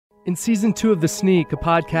In Season 2 of The Sneak, a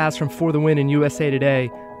podcast from For the Win and USA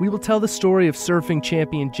Today, we will tell the story of surfing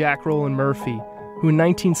champion Jack Rowland Murphy, who in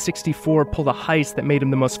 1964 pulled a heist that made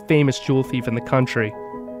him the most famous jewel thief in the country.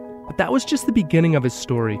 But that was just the beginning of his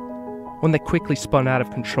story, one that quickly spun out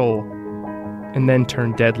of control, and then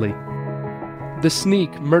turned deadly. The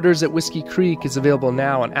Sneak, Murders at Whiskey Creek is available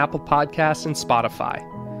now on Apple Podcasts and Spotify.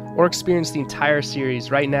 Or experience the entire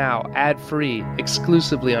series right now, ad-free,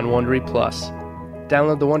 exclusively on Wondery Plus.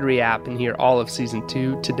 Download the Wondery app and hear all of Season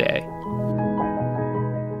 2 today.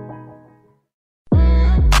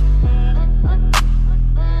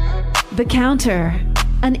 The Counter,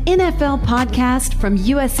 an NFL podcast from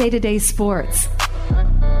USA Today Sports.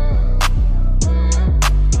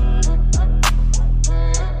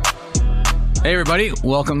 Hey everybody,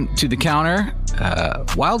 welcome to The Counter.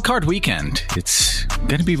 Wild Card Weekend. It's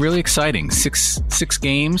going to be really exciting. Six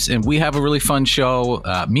games, and we have a really fun show.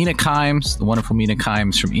 Mina Kimes, the wonderful Mina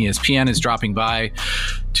Kimes from ESPN, is dropping by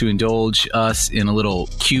to indulge us in a little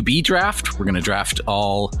QB draft. We're going to draft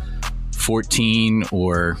all 14,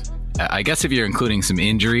 or I guess if you're including some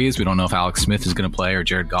injuries, we don't know if Alex Smith is going to play or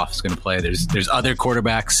Jared Goff is going to play. There's other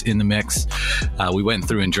quarterbacks in the mix. We went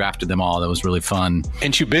through and drafted them all. That was really fun.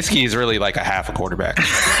 And Trubisky is really like a half a quarterback.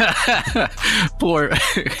 Poor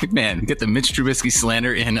man, get the Mitch Trubisky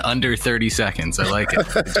slander in under 30 seconds. I like it.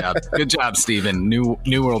 Good job, Steven.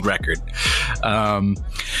 New world record. And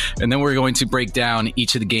then we're going to break down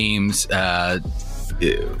each of the games.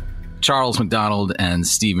 Charles McDonald and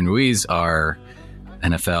Stephen Ruiz are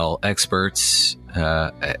NFL experts,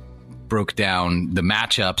 broke down the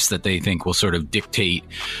matchups that they think will sort of dictate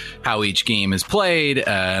how each game is played,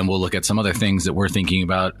 and we'll look at some other things that we're thinking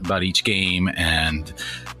about each game and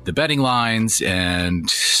the betting lines, and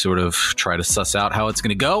sort of try to suss out how it's going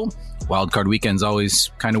to go. Wildcard weekend's always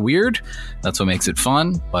kind of weird. That's what makes it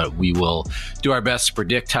fun, but we will do our best to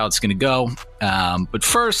predict how it's going to go. But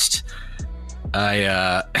first,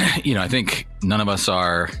 I think none of us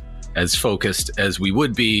are as focused as we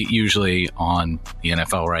would be usually on the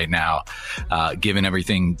NFL right now, given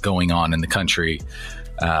everything going on in the country.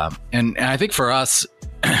 And I think for us,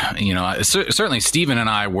 certainly Steven and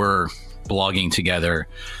I were blogging together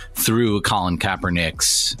through Colin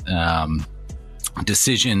Kaepernick's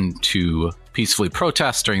decision to peacefully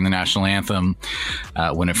protest during the national anthem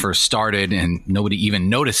when it first started, and nobody even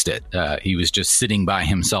noticed it. He was just sitting by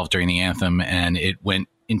himself during the anthem, and it went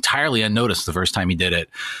entirely unnoticed the first time he did it.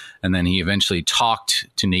 And then he eventually talked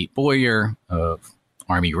to Nate Boyer, a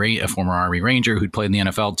former Army Ranger who'd played in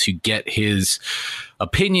the NFL, to get his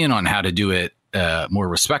opinion on how to do it more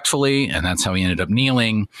respectfully. And that's how he ended up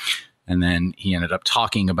kneeling. And then he ended up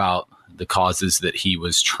talking about the causes that he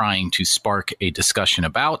was trying to spark a discussion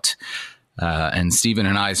about. And Stephen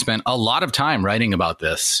and I spent a lot of time writing about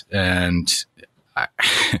this. And,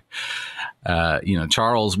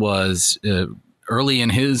 Charles was early in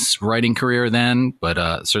his writing career then, but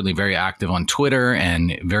certainly very active on Twitter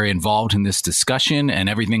and very involved in this discussion and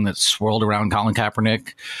everything that swirled around Colin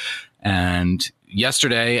Kaepernick. And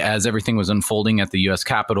yesterday, as everything was unfolding at the U.S.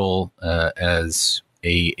 Capitol, as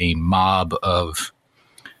a mob of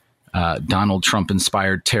Donald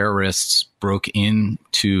Trump-inspired terrorists broke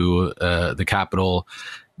into the Capitol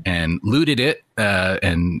and looted it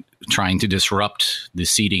and trying to disrupt the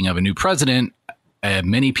seating of a new president,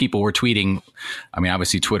 many people were tweeting. I mean,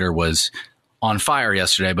 obviously Twitter was on fire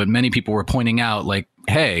yesterday, but many people were pointing out, like,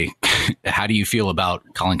 hey, how do you feel about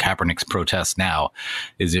Colin Kaepernick's protest now?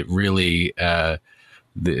 Is it really,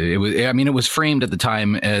 it was framed at the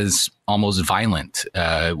time as almost violent.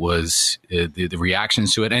 It was the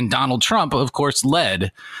reactions to it. And Donald Trump, of course,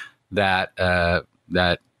 led that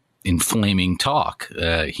inflaming talk.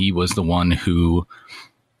 He was the one who,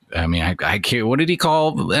 I can't. What did he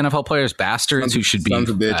call NFL players? Bastards who should be sons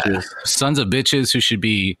of bitches. Sons of bitches who should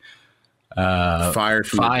be fired.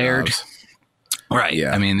 Right.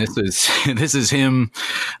 Yeah. I mean, this is him.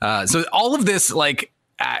 So all of this,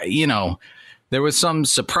 there was some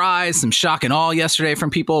surprise, some shock and awe yesterday from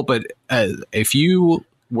people. But if you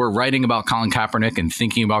were writing about Colin Kaepernick and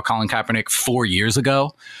thinking about Colin Kaepernick 4 years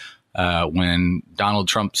ago, when Donald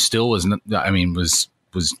Trump still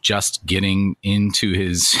was just getting into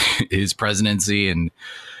his presidency, and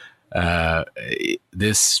none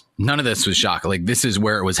of this was shocking. Like, this is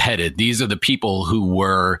where it was headed. These are the people who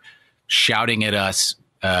were shouting at us.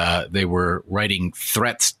 They were writing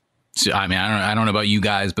threats. I don't know about you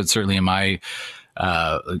guys, but certainly in my,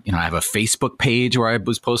 I have a Facebook page where I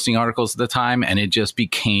was posting articles at the time, and it just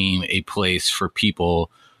became a place for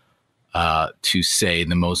people to say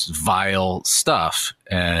the most vile stuff.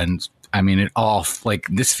 And I mean, it all like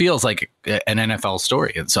this feels like an NFL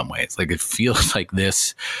story in some ways. Like it feels like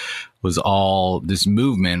this was all this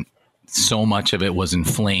movement. So much of it was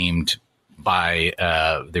inflamed by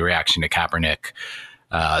the reaction to Kaepernick.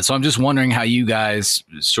 So I'm just wondering how you guys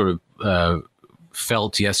sort of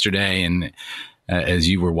felt yesterday, and as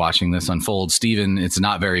you were watching this unfold. Stephen, it's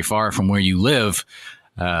not very far from where you live.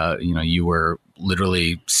 You were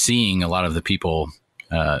literally seeing a lot of the people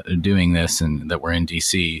doing this, and that were in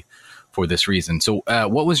DC for this reason. So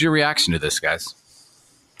what was your reaction to this, guys?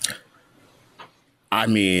 I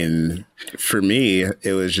mean, for me,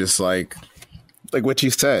 it was just like what you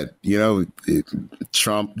said.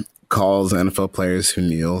 Trump calls NFL players who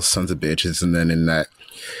kneel sons of bitches, and then in that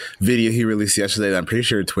video he released yesterday that I'm pretty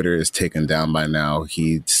sure Twitter is taken down by now,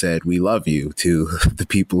 he said, "We love you" to the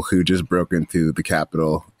people who just broke into the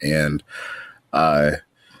Capitol and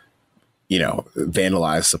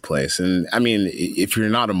vandalized the place. And I mean, if you're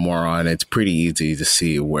not a moron, it's pretty easy to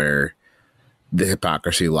see where the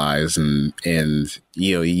hypocrisy lies. And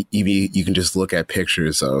you can just look at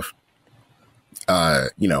pictures of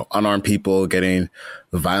unarmed people getting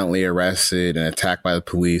violently arrested and attacked by the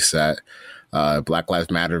police at Black Lives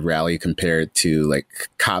Matter rally, compared to like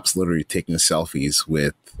cops literally taking selfies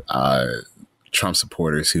with Trump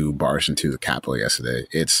supporters who barged into the Capitol yesterday.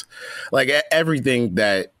 It's like everything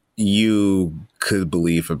that you could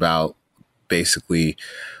believe about basically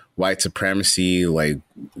white supremacy, like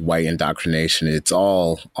white indoctrination. It's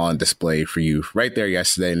all on display for you right there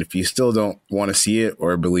yesterday. And if you still don't want to see it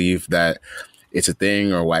or believe that it's a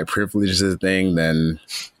thing or white privilege is a thing, then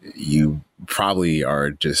you probably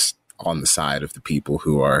are just on the side of the people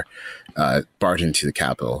who are barging into the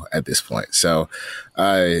Capitol at this point. So,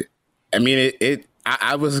 I mean,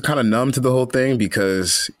 I was kind of numb to the whole thing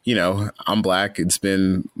because, I'm Black. It's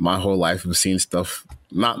been my whole life. I've seen stuff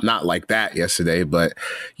not like that yesterday, but,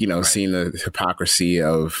 right. Seeing the hypocrisy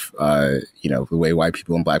of, the way white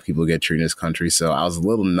people and Black people get treated in this country. So I was a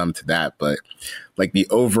little numb to that. But like the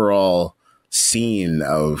overall scene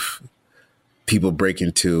of people break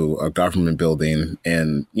into a government building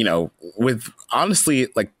and, with honestly,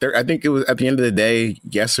 like I think it was at the end of the day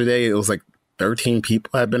yesterday, it was like 13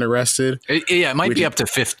 people have been arrested. It might be up to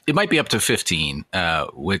 15. It might be up to 15,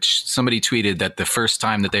 which somebody tweeted that the first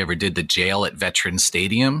time that they ever did the jail at Veterans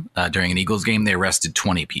Stadium during an Eagles game, they arrested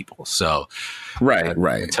 20 people. So right.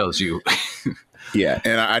 It tells you. Yeah.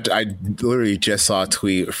 And I literally just saw a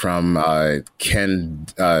tweet from Ken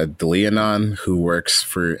DeLeon, who works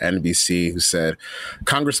for NBC, who said,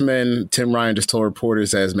 Congressman Tim Ryan just told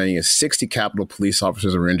reporters that as many as 60 Capitol police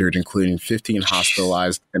officers were injured, including 15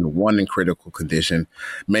 hospitalized and 1 in critical condition.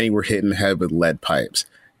 Many were hit in the head with lead pipes.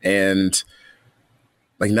 And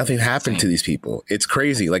like nothing happened to these people. It's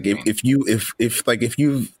crazy. Like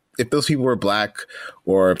if those people were Black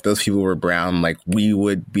or if those people were brown, like we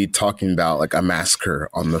would be talking about like a massacre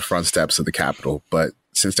on the front steps of the Capitol. But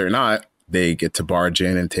since they're not, they get to barge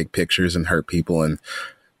in and take pictures and hurt people, and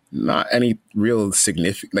not any real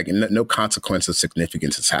significant, like no consequence of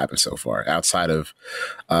significance has happened so far outside of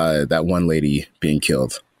that one lady being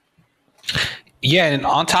killed. Yeah. And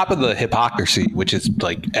on top of the hypocrisy, which is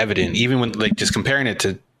like evident, even when like just comparing it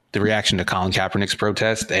to the reaction to Colin Kaepernick's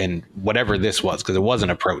protest and whatever this was, because it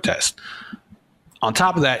wasn't a protest. On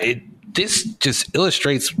top of that, this just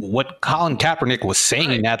illustrates what Colin Kaepernick was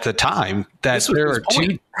saying at the time, that there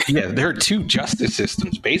are two justice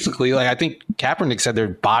systems, basically. Like I think Kaepernick said there are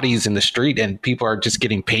bodies in the street and people are just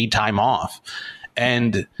getting paid time off.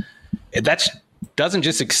 And that doesn't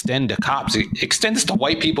just extend to cops. It extends to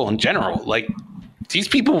white people in general. Like these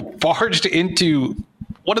people barged into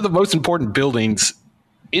one of the most important buildings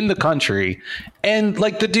in the country, and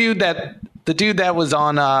like the dude that was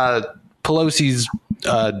on Pelosi's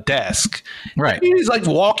desk, right? He's like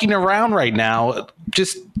walking around right now,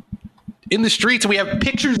 just in the streets. We have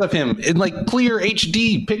pictures of him in like clear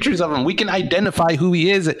HD pictures of him. We can identify who he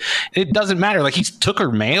is. It doesn't matter. Like he took her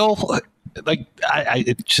mail. Like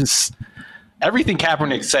it just everything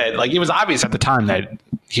Kaepernick said. Like it was obvious at the time that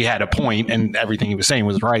he had a point and everything he was saying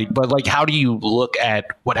was right. But like, how do you look at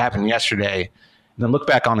what happened yesterday? Then look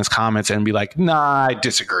back on his comments and be like, nah, I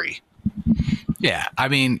disagree. Yeah, I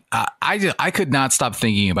mean, I could not stop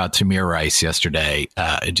thinking about Tamir Rice yesterday.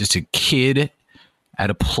 Just a kid at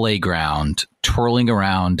a playground twirling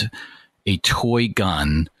around a toy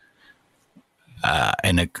gun,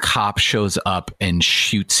 and a cop shows up and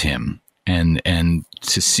shoots him. And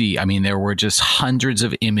to see, I mean, there were just hundreds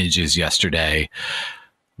of images yesterday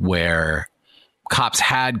where cops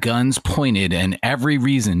had guns pointed and every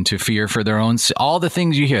reason to fear for their own, all the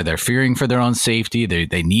things you hear, they're fearing for their own safety.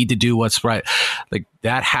 They need to do what's right. Like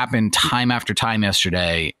that happened time after time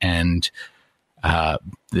yesterday. And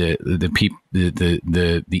the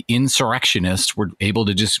insurrectionists were able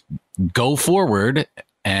to just go forward.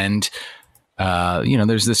 And,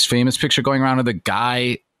 there's this famous picture going around of the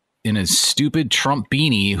guy in a stupid Trump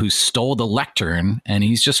beanie who stole the lectern, and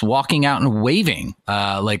he's just walking out and waving.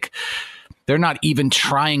 Like they're not even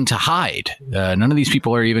trying to hide. None of these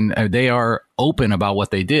people are even, they are open about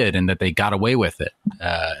what they did and that they got away with it.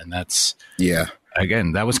 And that's,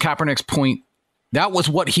 again, that was Kaepernick's point. That was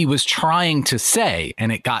what he was trying to say.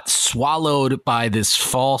 And it got swallowed by this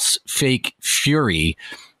false, fake fury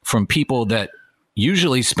from people that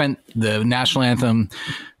usually spent the national anthem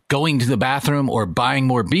going to the bathroom or buying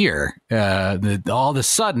more beer. All of a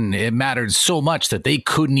sudden, it mattered so much that they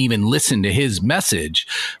couldn't even listen to his message,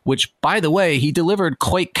 which, by the way, he delivered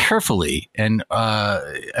quite carefully. And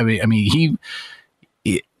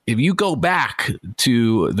if you go back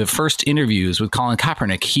to the first interviews with Colin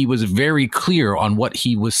Kaepernick, he was very clear on what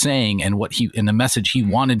he was saying and the message he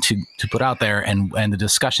wanted to put out there and the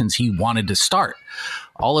discussions he wanted to start.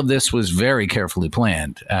 All of this was very carefully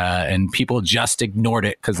planned, and people just ignored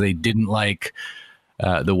it because they didn't like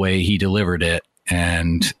the way he delivered it.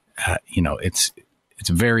 And it's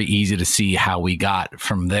very easy to see how we got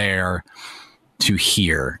from there to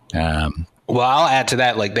here. Well, I'll add to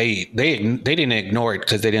that. Like they didn't ignore it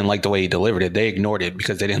because they didn't like the way he delivered it. They ignored it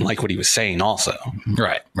because they didn't like what he was saying also.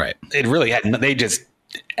 Right. It really had, they just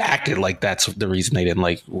acted like that's the reason they didn't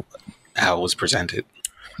like how it was presented.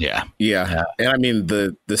 Yeah. And I mean,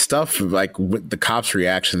 the stuff like with the cops'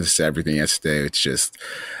 reactions to everything yesterday, it's just,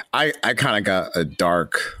 I kind of got a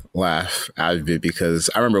dark laugh out of it because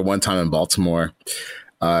I remember one time in Baltimore,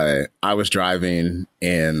 I was driving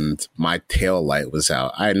and my tail light was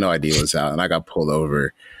out. I had no idea it was out, and I got pulled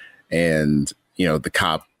over. And, the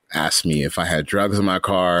cop asked me if I had drugs in my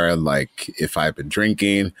car, like if I'd been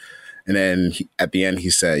drinking. And then at the end, he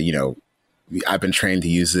said, I've been trained to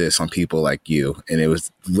use this on people like you. And it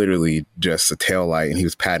was literally just a tail light. And he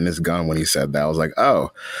was patting his gun when he said that. I was like,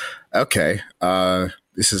 oh, okay.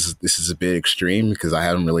 This is a bit extreme because I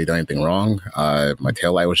haven't really done anything wrong. My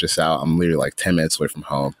taillight was just out. I'm literally like 10 minutes away from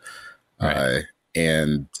home. Right.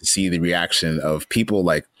 And to see the reaction of people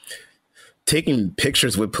like taking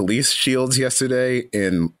pictures with police shields yesterday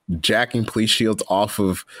and jacking police shields off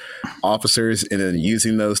of officers and then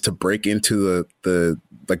using those to break into the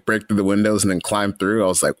break through the windows and then climb through. I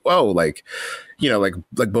was like, whoa, like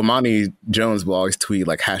Bomani Jones will always tweet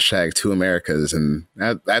like #2 Americas. And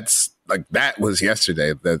that's like, that was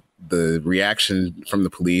yesterday. That the reaction from the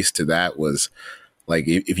police to that was like,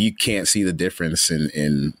 if you can't see the difference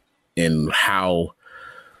in how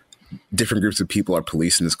different groups of people are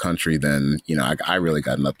policed in this country, then, I really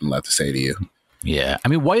got nothing left to say to you. Yeah. I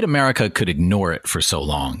mean, white America could ignore it for so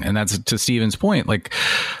long. And that's to Stephen's point. Like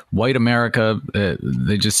white America,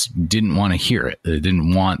 they just didn't want to hear it. They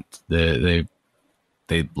didn't want they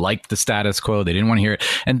liked the status quo. They didn't want to hear it.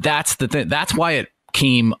 And that's the thing. That's why it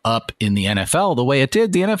came up in the NFL the way it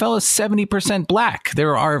did. The NFL is 70% black.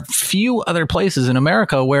 There are few other places in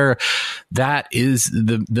America where that is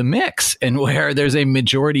the mix, and where there's a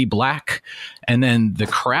majority black and then the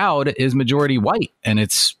crowd is majority white. And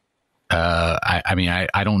it's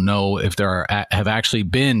I don't know if there have actually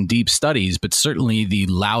been deep studies, but certainly the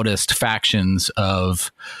loudest factions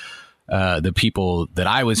of the people that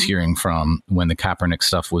I was hearing from when the Kaepernick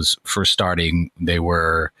stuff was first starting, they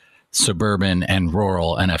were suburban and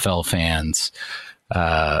rural NFL fans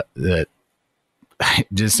that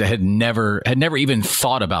just had never even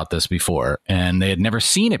thought about this before, and they had never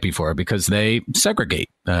seen it before because they segregate,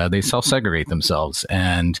 they self-segregate themselves,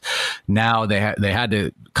 and now they had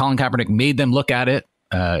to. Colin Kaepernick made them look at it,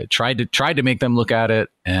 tried to make them look at it,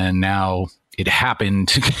 and now it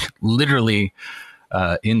happened literally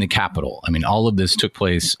in the Capitol. I mean, all of this took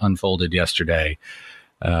place, unfolded yesterday.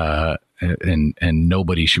 And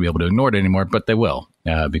nobody should be able to ignore it anymore, but they will,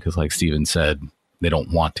 because like Stephen said, they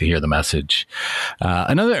don't want to hear the message.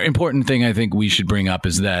 Another important thing I think we should bring up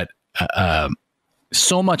is that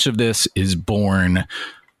so much of this is born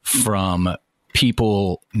from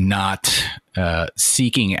people not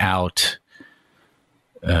seeking out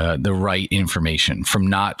the right information, from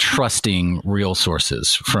not trusting real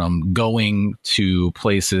sources, from going to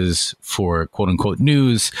places for quote unquote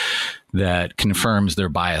news that confirms their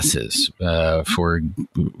biases, for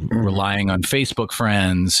relying on Facebook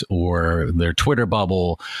friends or their Twitter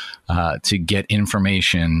bubble to get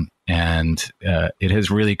information. And it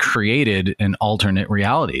has really created an alternate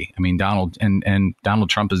reality. I mean, Donald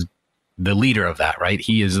Trump has the leader of that, right?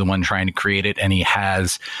 He is the one trying to create it, and he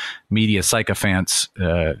has media sycophants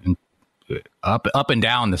up and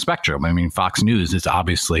down the spectrum. I mean, Fox News is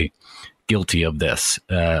obviously guilty of this.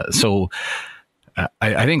 So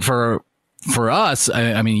I think for us,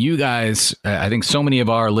 I mean, you guys, I think so many of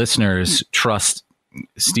our listeners trust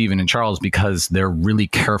Stephen and Charles because they're really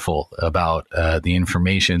careful about the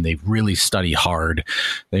information. They really study hard.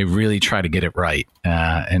 They really try to get it right.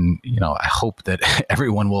 And, you know, I hope that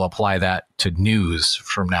everyone will apply that to news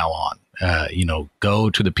from now on. You know, go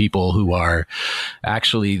to the people who are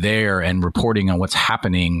actually there and reporting on what's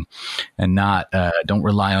happening, and not don't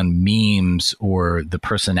rely on memes or the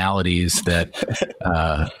personalities that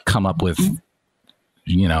come up with,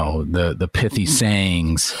 you know, the pithy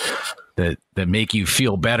sayings that make you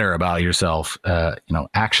feel better about yourself. You know,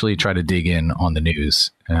 actually try to dig in on the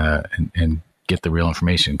news and get the real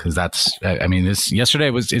information, because that's, I mean, this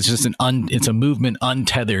yesterday it's just it's a movement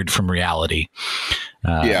untethered from reality.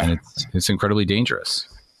 And it's incredibly dangerous.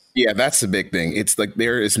 Yeah, that's the big thing. It's like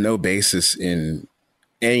there is no basis in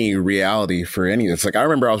any reality for any of this. Like, I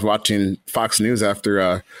remember I was watching Fox News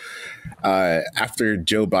after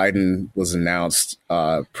Joe Biden was announced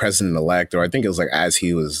president-elect, or I think it was like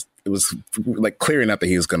it was like clearing up that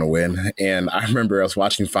he was going to win. And I remember I was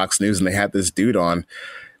watching Fox News and they had this dude on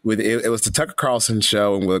with it was the Tucker Carlson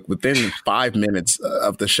show. And within 5 minutes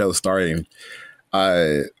of the show starting,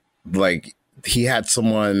 like he had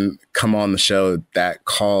someone come on the show that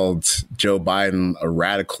called Joe Biden a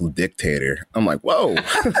radical dictator. I'm like, whoa.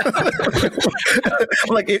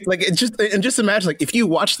 Just imagine, like, if you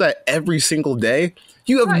watch that every single day,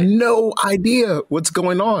 you have no idea what's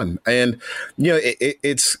going on. And, you know,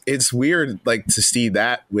 it's weird, like, to see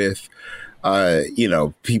that with, you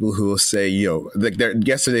know, people who will say, you know, like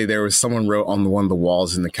yesterday there was someone wrote on one of the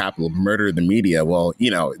walls in the Capitol, "Murder the media." Well, you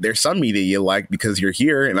know, there's some media you like because you're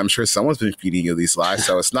here, and I'm sure someone's been feeding you these lies.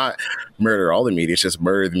 So it's not murder all the media; it's just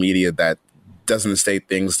murder the media that doesn't say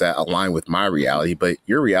things that align with my reality. But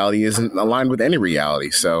your reality isn't aligned with any reality.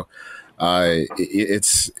 So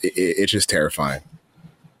it's just terrifying.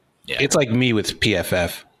 Yeah. It's like me with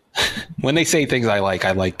PFF. When they say things I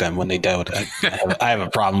like them. When they don't, I have a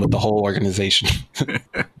problem with the whole organization.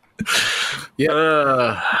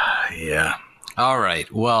 Yeah. All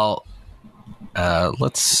right. Well,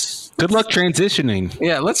 let's. Good luck transitioning.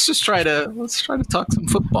 Yeah, let's try to talk some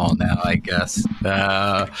football now, I guess.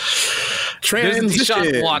 Transition.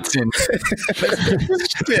 Deshaun Watson.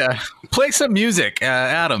 Yeah, play some music,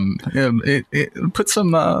 Adam. Put some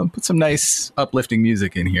nice uplifting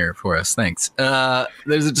music in here for us. Thanks.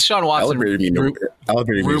 There's a Deshaun Watson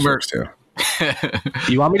rumor too.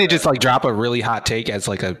 You want me to just like drop a really hot take as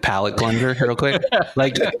like a palate cleanser real quick?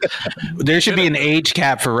 Like, there should be an age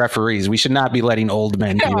cap for referees. We should not be letting old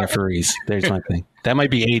men be referees. There's my thing. That might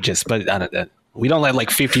be ageist, but we don't let like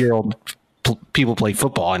 50-year-old people play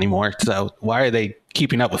football anymore. So why are they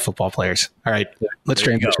keeping up with football players? All right, let's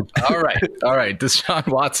transition. All right. Deshaun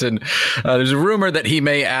Watson. There's a rumor that he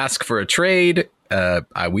may ask for a trade.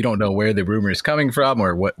 We don't know where the rumor is coming from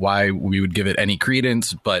or why we would give it any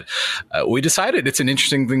credence, but we decided it's an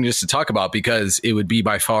interesting thing just to talk about, because it would be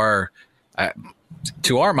by far,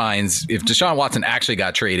 to our minds, if Deshaun Watson actually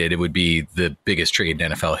got traded, it would be the biggest trade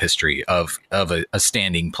in NFL history of a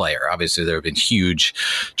standing player. Obviously, there have been huge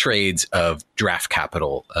trades of draft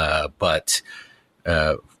capital, but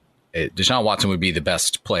Deshaun Watson would be the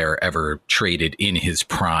best player ever traded in his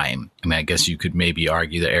prime. I mean, I guess you could maybe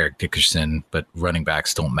argue that Eric Dickerson, but running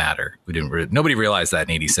backs don't matter. Nobody realized that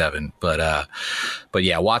in '87. But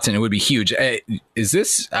yeah, Watson, it would be huge. Does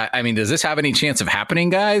this have any chance of happening,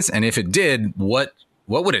 guys? And if it did, what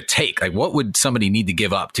would it take? Like, what would somebody need to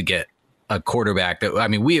give up to get a quarterback that, I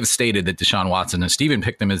mean, we have stated that Deshaun Watson, and Steven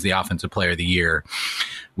picked him as the offensive player of the year.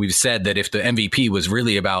 We've said that if the MVP was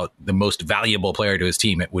really about the most valuable player to his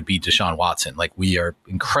team, it would be Deshaun Watson. Like, we are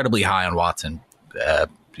incredibly high on Watson.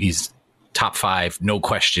 He's top 5, no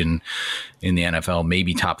question, in the NFL,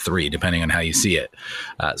 maybe top 3, depending on how you see it.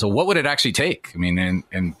 So what would it actually take? I mean,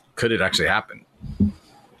 and could it actually happen?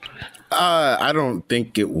 I don't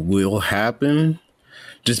think it will happen,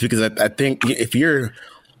 just because I think if you're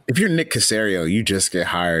Nick Caserio, you just get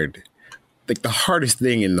hired. Like, the hardest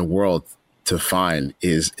thing in the world to find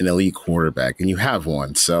is an elite quarterback, and you have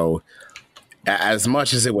one. So as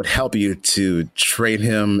much as it would help you to trade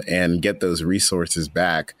him and get those resources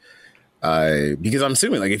back, because I'm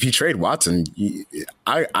assuming, like, if you trade Watson,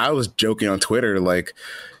 I was joking on Twitter, like,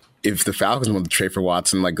 if the Falcons want to trade for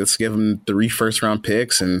Watson, like, let's give him 3 first-round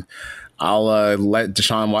picks, and I'll let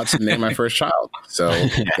Deshaun Watson name my first child. So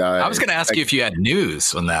I was going to ask you if you had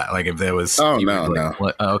news on that, like if there was. Oh no.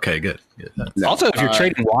 Okay, good. No. Also, if you're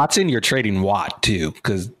trading Watson, you're trading Watt too,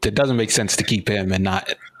 because it doesn't make sense to keep him and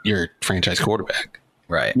not your franchise quarterback.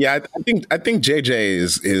 Right. Yeah, I think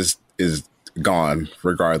JJ is gone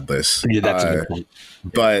regardless. Yeah, that's a good point.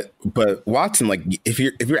 But Watson, like if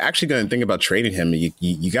you're actually going to think about trading him,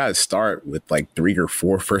 you got to start with like 3 or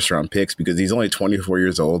 4 first-round picks because he's only 24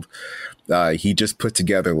 years old. He just put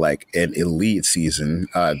together like an elite season,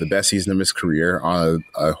 the best season of his career on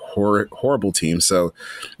a horrible team. So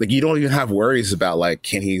like you don't even have worries about like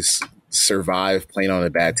can he survive playing on a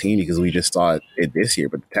bad team because we just saw it this year,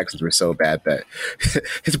 but the Texans were so bad that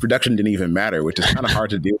his production didn't even matter, which is kind of hard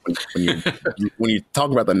to do when you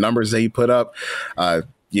talk about the numbers that he put up.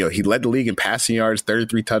 He led the league in passing yards,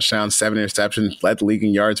 33 touchdowns, 7 interceptions, led the league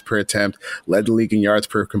in yards per attempt, led the league in yards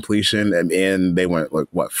per completion, and they went like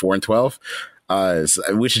 4-12,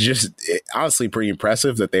 which is just honestly pretty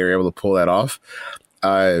impressive that they were able to pull that off.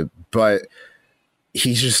 But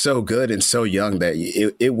he's just so good and so young that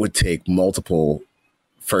it would take multiple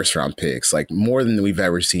first round picks, like more than we've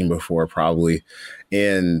ever seen before, probably.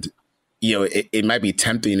 And, it might be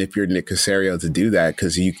tempting if you're Nick Caserio to do that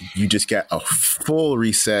because you just get a full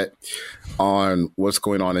reset on what's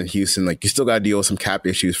going on in Houston. Like you still got to deal with some cap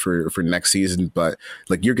issues for next season, but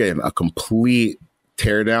like you're getting a complete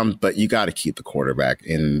teardown, but you got to keep the quarterback.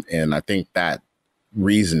 And I think that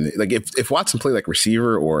reason, like if Watson played like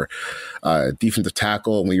receiver or defensive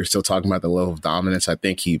tackle, and we were still talking about the level of dominance, I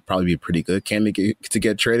think he'd probably be a pretty good candidate to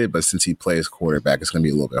get traded. But since he plays quarterback, it's going to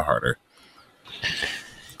be a little bit harder.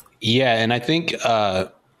 Yeah, and I think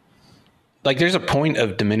like there's a point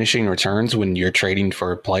of diminishing returns when you're trading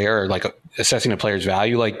for a player or like assessing a player's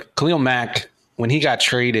value. Like Khalil Mack, when he got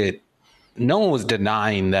traded, no one was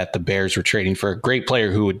denying that the Bears were trading for a great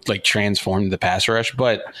player who would like transform the pass rush.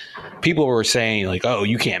 But people were saying like, oh,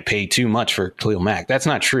 you can't pay too much for Khalil Mack. That's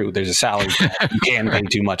not true. There's a salary cap. You can pay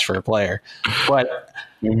too much for a player. But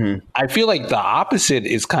I feel like the opposite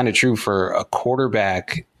is kind of true for a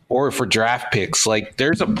quarterback or for draft picks. Like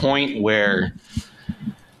there's a point where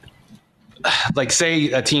like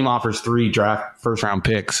say a team offers 3 draft first round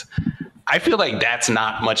picks. I feel like that's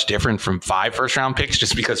not much different from 5 first round picks,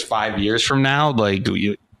 just because 5 years from now, like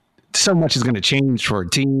so much is going to change for a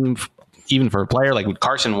team, even for a player. Like with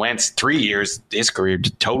Carson Wentz, 3 years, his career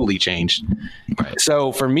totally changed. Right.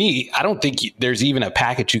 So for me, I don't think there's even a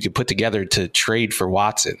package you could put together to trade for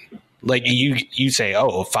Watson. Like you say,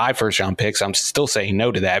 5 first round picks. I'm still saying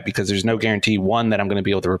no to that because there's no guarantee, 1, that I'm going to be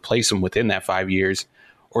able to replace him within that 5 years,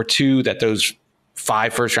 or 2, that those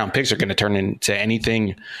 5 first round picks are going to turn into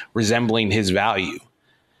anything resembling his value.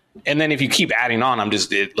 And then if you keep adding on,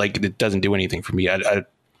 it doesn't do anything for me. A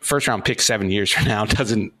first round pick 7 years from now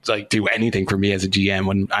doesn't like do anything for me as a GM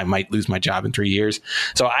when I might lose my job in 3 years.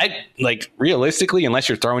 So I like realistically, unless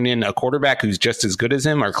you're throwing in a quarterback who's just as good as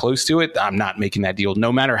him or close to it, I'm not making that deal,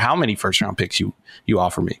 no matter how many first round picks you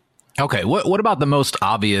offer me. Okay. What about the most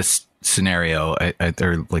obvious scenario,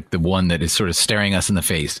 or like the one that is sort of staring us in the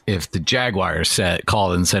face? If the Jaguars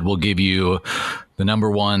called and said, we'll give you the number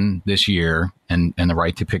 1 this year and the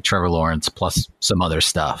right to pick Trevor Lawrence plus some other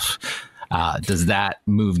stuff, does that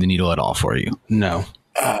move the needle at all for you? No.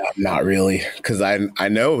 Not really, because I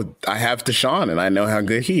know I have Deshaun and I know how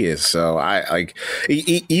good he is. So I like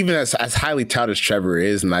even as highly touted as Trevor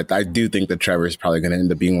is, and I do think that Trevor is probably going to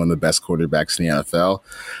end up being one of the best quarterbacks in the NFL.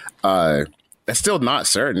 That's still not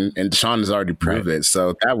certain, and Deshaun has already proved it.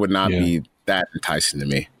 So that would not be that enticing to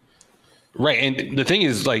me. Right. And the thing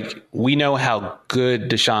is, like, we know how good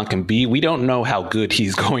Deshaun can be. We don't know how good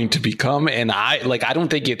he's going to become. And I don't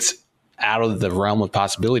think it's out of the realm of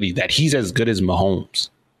possibility that he's as good as Mahomes.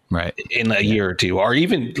 Right. In a year or 2, or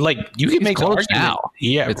even like you can make the argument now.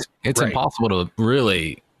 Yeah. It's impossible to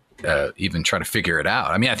really even try to figure it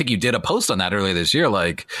out. I mean, I think you did a post on that earlier this year,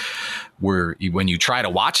 like when you try to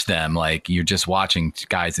watch them, like you're just watching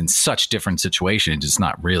guys in such different situations. It's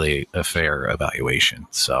not really a fair evaluation.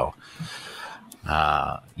 So,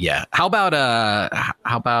 yeah. How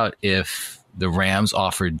about if the Rams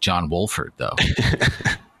offered John Wolford though?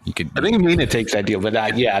 I think Mina takes that deal, but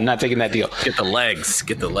I'm not taking that deal. Get the legs.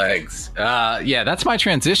 Yeah, that's my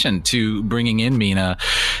transition to bringing in Mina,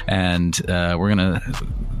 and we're gonna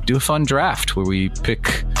do a fun draft where we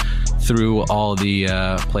pick through all the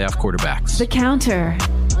playoff quarterbacks. The Counter,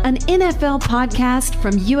 an NFL podcast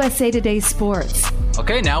from USA Today Sports.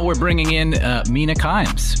 Okay, now we're bringing in Mina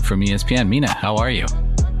Kimes from ESPN. Mina, how are you?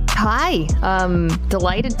 Hi,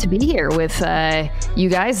 delighted to be here with you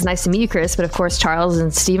guys. Nice to meet you, Chris. But of course, Charles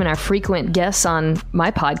and Steven are frequent guests on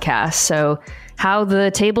my podcast. So how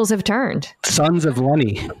the tables have turned. Sons of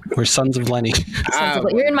Lenny. We're sons of Lenny.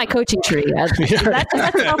 You're in my coaching tree. That's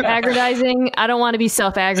self-aggrandizing. I don't want to be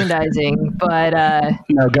self-aggrandizing, but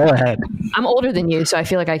no, go ahead. I'm older than you, so I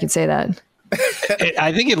feel like I could say that.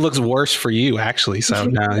 I think it looks worse for you, actually. So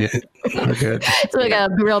no, we're good. It's like a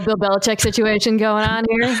real Bill Belichick situation going on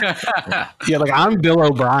here. Yeah, like I'm Bill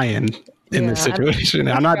O'Brien in this situation.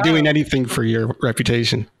 I'm not doing anything for your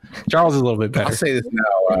reputation. Charles is a little bit better. I'll say this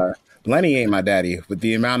now. Lenny ain't my daddy. With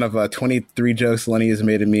the amount of 23 jokes Lenny has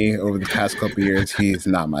made of me over the past couple of years, he's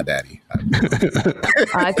not my daddy.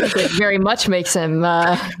 I think it very much makes him.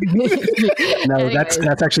 No,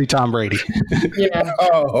 that's actually Tom Brady. Yeah.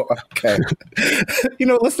 Oh, okay.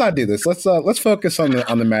 Let's not do this. Let's focus on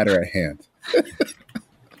the matter at hand,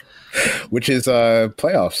 which is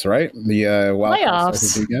playoffs, right? The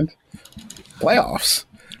playoffs.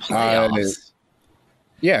 Playoffs.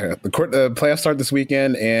 Yeah, the playoffs start this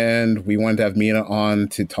weekend, and we wanted to have Mina on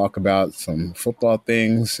to talk about some football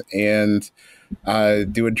things and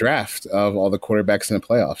do a draft of all the quarterbacks in the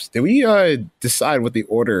playoffs. Did we decide what the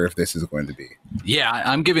order of this is going to be? Yeah,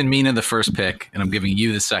 I'm giving Mina the first pick, and I'm giving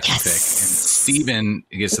you the second pick. And Steven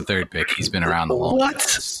gets the third pick. He's been around the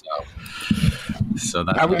longest. So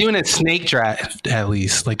that's. Are we doing a snake draft at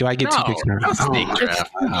least? Like, do I get two picks in a row? No snake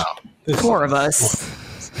draft. No. Four of us.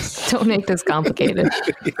 Don't make this complicated.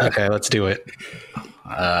 Okay, let's do it.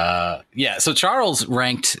 So Charles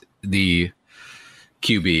ranked the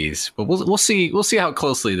QBs, but we'll see how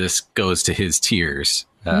closely this goes to his tiers.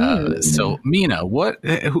 So Mina,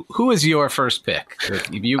 who is your first pick?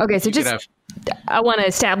 I want to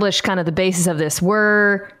establish kind of the basis of this.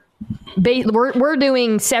 We're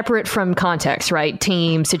doing separate from context, right?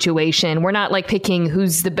 Team situation. We're not like picking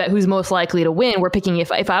who's most likely to win. We're picking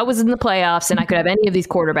if I was in the playoffs and I could have any of these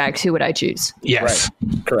quarterbacks, who would I choose? Yes,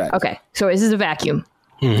 right. Correct. Okay, so this is a vacuum.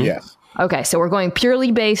 Mm-hmm. Yes. Okay, so we're going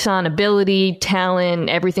purely based on ability, talent,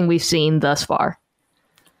 everything we've seen thus far.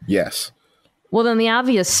 Yes. Well, then the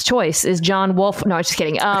obvious choice is John Wolf. No, I'm just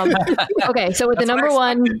kidding. Okay, so with the number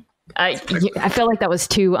one. I felt like that was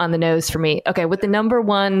too on the nose for me. Okay, with the number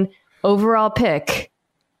one overall pick,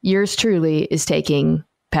 yours truly is taking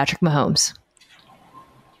Patrick Mahomes.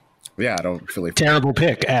 Yeah, I don't really. Terrible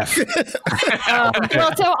pick, F.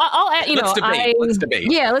 Well, so I'll add, let's debate.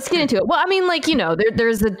 Yeah, let's get into it. Well, I mean,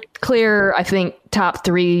 there's a clear, I think, top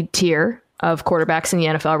three tier of quarterbacks in the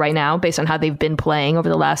NFL right now based on how they've been playing over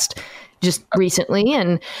the last just recently.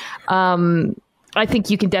 And I think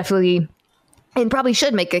you can definitely and probably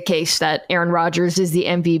should make a case that Aaron Rodgers is the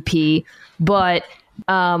MVP. But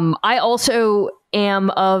I also am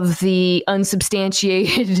of the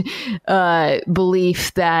unsubstantiated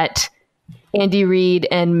belief that Andy Reid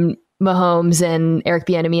and Mahomes and Eric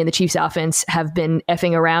Bieniemy and the Chiefs offense have been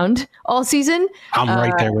effing around all season. I'm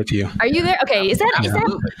right there with you. Are you there? Okay. Is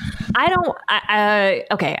that, I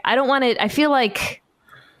don't want to, I feel like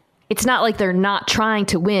it's not like they're not trying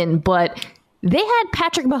to win, but they had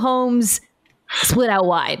Patrick Mahomes split out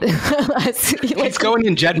wide. It's going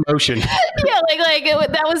in jet motion. Yeah,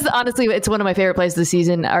 that was honestly, it's one of my favorite plays of the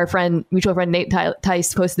season. Our mutual friend Nate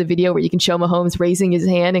Tice posted the video where you can show Mahomes raising his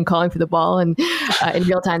hand and calling for the ball, and in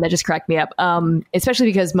real time that just cracked me up. Especially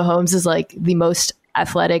because Mahomes is like the most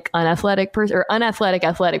athletic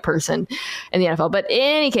person in the NFL. But in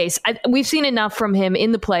any case, we've seen enough from him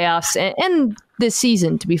in the playoffs and this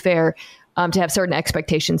season, to be fair, to have certain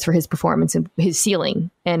expectations for his performance and his ceiling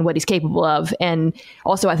and what he's capable of. And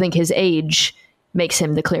also, I think his age makes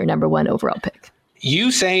him the clear number one overall pick. You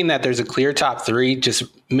saying that there's a clear top three just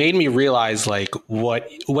made me realize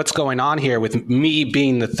what's going on here with me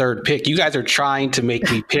being the third pick. You guys are trying to make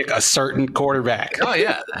me pick a certain quarterback. Oh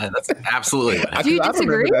yeah, that's absolutely. Do you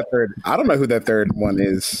disagree? I don't know who that third one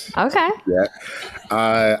is. Okay. Yeah.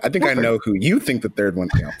 I think Wolford. I know who you think the third one.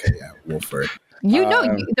 Okay, yeah, Wolford. You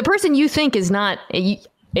know, the person you think is not.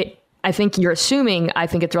 I think you're assuming. I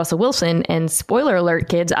think it's Russell Wilson. And spoiler alert,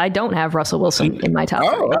 kids, I don't have Russell Wilson in my top.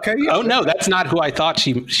 Oh, okay. Yeah. Oh no, that's not who I thought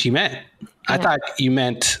she meant. I thought you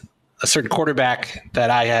meant a certain quarterback that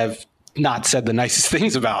I have not said the nicest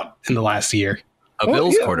things about in the last year. A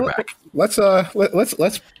Bills quarterback. Let's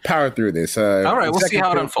power through this. All right, we'll see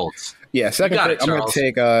how it unfolds. Yeah, second pick, I'm going to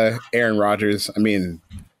take Aaron Rodgers. I mean,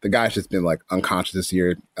 the guy's just been unconscious this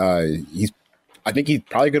year. I think he's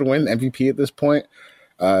probably going to win MVP at this point.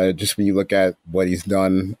 Just when you look at what he's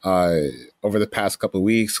done over the past couple of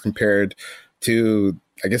weeks compared to,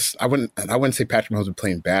 I guess I wouldn't say Patrick Mahomes is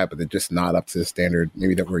playing bad, but they're just not up to the standard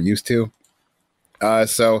maybe that we're used to.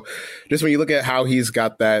 So just when you look at how he's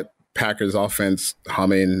got that Packers offense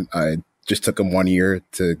humming. Just took him 1 year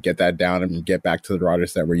to get that down and get back to the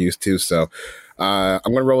Rodgers that we're used to. So I'm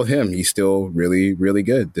going to roll with him. He's still really, really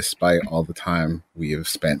good, despite all the time we have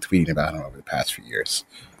spent tweeting about him over the past few years.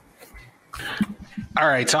 All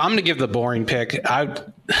right, so I'm going to give the boring pick. I'm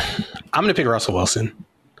going to pick Russell Wilson.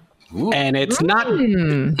 Ooh. And it's not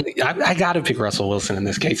I got to pick Russell Wilson in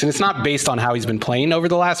this case. And it's not based on how he's been playing over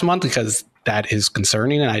the last month, because that is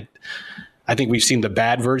concerning. And I think we've seen the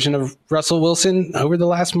bad version of Russell Wilson over the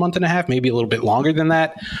last month and a half, maybe a little bit longer than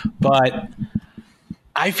that. But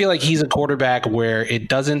I feel like he's a quarterback where it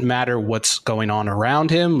doesn't matter what's going on around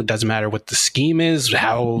him. It doesn't matter what the scheme is,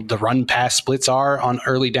 how the run pass splits are on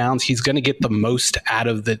early downs. He's going to get the most out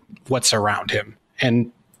of what's around him.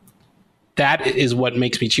 And that is what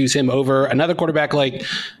makes me choose him over another quarterback like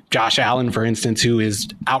Josh Allen, for instance, who is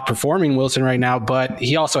outperforming Wilson right now, but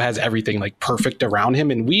he also has everything like perfect around him.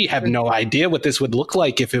 And we have no idea what this would look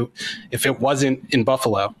like if it wasn't in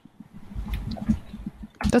Buffalo.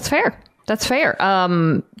 That's fair. That's fair.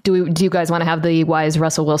 Do you guys want to have the "why has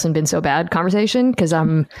Russell Wilson been so bad" conversation? Because I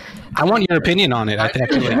want your opinion on it. I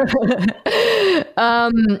think.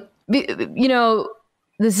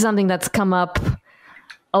 This is something that's come up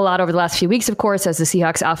a lot over the last few weeks, of course, as the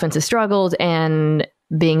Seahawks offense has struggled. And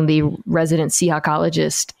being the resident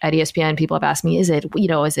Seahawkologist at ESPN, people have asked me, is it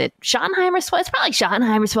Schottenheimer's fault? It's probably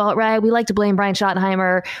Schottenheimer's fault, right? We like to blame Brian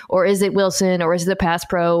Schottenheimer. Or is it Wilson? Or is it the pass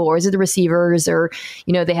pro? Or is it the receivers? Or,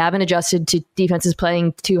 they haven't adjusted to defenses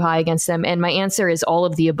playing too high against them. And my answer is all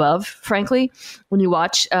of the above, frankly. When you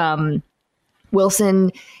watch,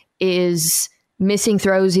 Wilson is missing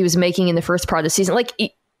throws he was making in the first part of the season.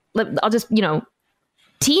 I'll just,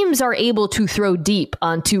 teams are able to throw deep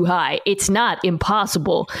on too high. It's not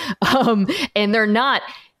impossible. And they're not,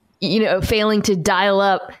 failing to dial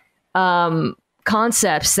up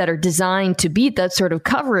concepts that are designed to beat that sort of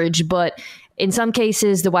coverage. But in some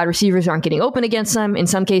cases, the wide receivers aren't getting open against them. In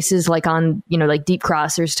some cases, like on, like deep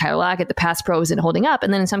crossers, Tyler Lockett, the pass pro isn't holding up.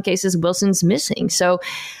 And then in some cases, Wilson's missing. So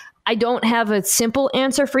I don't have a simple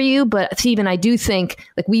answer for you. But Stephen, I do think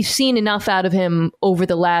we've seen enough out of him over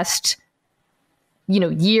the last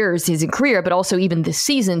years his career, but also even this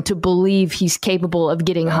season, to believe he's capable of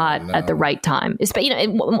getting hot at the right time.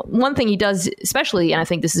 One thing he does, especially, and I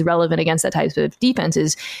think this is relevant against that type of defense,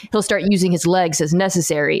 is he'll start using his legs as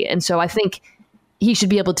necessary. And so I think he should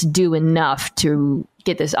be able to do enough to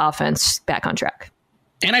get this offense back on track.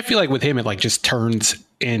 And I feel like with him, it just turns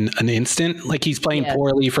in an instant. Like he's playing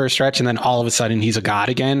poorly for a stretch, and then all of a sudden he's a god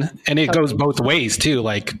again. And it goes both ways too.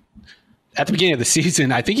 At the beginning of the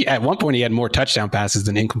season, I think at one point he had more touchdown passes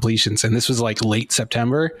than incompletions, and this was late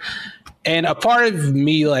September. And a part of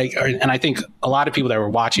me, and I think a lot of people that were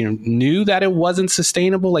watching him knew that it wasn't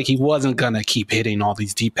sustainable. He wasn't going to keep hitting all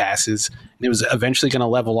these deep passes, and it was eventually going to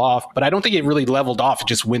level off. But I don't think it really leveled off. It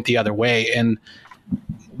just went the other way. And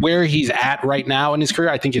where he's at right now in his career,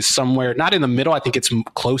 I think is somewhere, not in the middle. I think it's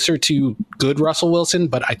closer to good Russell Wilson,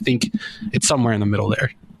 but I think it's somewhere in the middle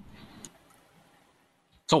there.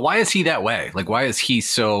 So why is he that way? Why is he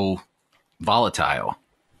so volatile?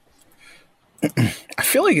 I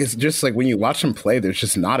feel like it's just when you watch him play, there's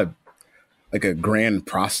just not a grand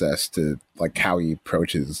process to how he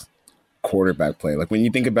approaches quarterback play. When you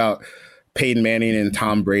think about Peyton Manning and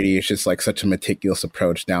Tom Brady, it's just such a meticulous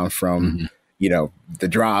approach down from, the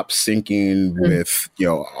drops, sinking with,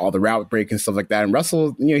 all the route break and stuff like that. And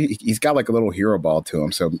Russell, he's got a little hero ball to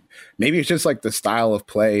him. So maybe it's just the style of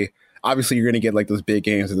play. Obviously, you're going to get those big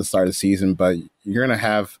games at the start of the season, but you're going to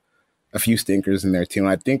have a few stinkers in there too. And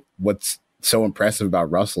I think what's so impressive about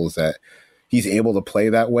Russell is that he's able to play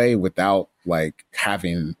that way without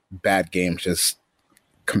having bad games just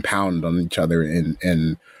compound on each other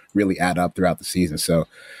and really add up throughout the season. So,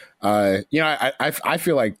 I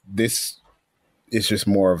feel like this is just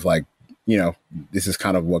more of this is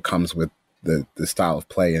kind of what comes with the style of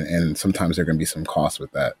play. And sometimes there are going to be some costs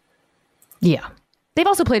with that. Yeah. They've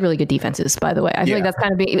also played really good defenses, by the way. I feel like that's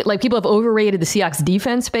kind of people have overrated the Seahawks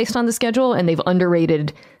defense based on the schedule, and they've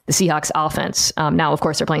underrated the Seahawks offense. Now, of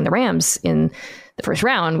course, they're playing the Rams in the first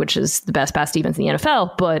round, which is the best pass defense in the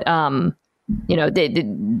NFL. But,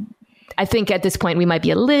 I think at this point we might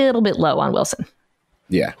be a little bit low on Wilson.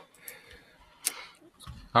 Yeah.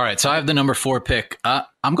 All right. So I have the number 4 pick.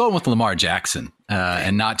 I'm going with Lamar Jackson,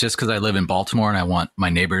 and not just because I live in Baltimore and I want my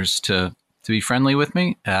neighbors to be friendly with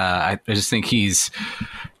me. I just think he's,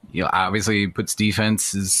 obviously puts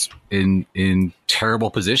defenses in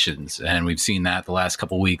terrible positions. And we've seen that the last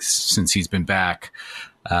couple of weeks since he's been back.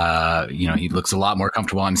 He looks a lot more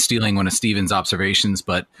comfortable. I'm stealing one of Steven's observations,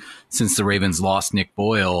 but since the Ravens lost Nick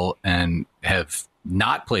Boyle and have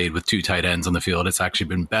not played with two tight ends on the field, it's actually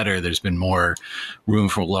been better. There's been more room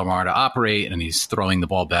for Lamar to operate, and he's throwing the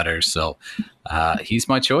ball better. So he's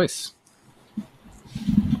my choice.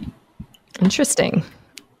 Interesting.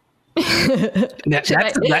 I'm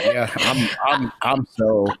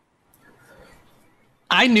so.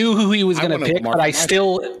 I knew who he was going to pick, but I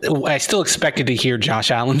still expected to hear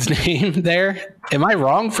Josh Allen's name there. Am I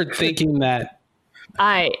wrong for thinking that?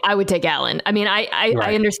 I would take Allen. I mean, I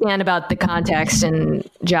understand about the context, and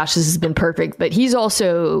Josh's has been perfect, but he's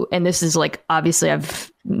also, and this is like, obviously I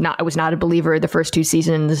was not a believer the first two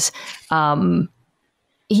seasons.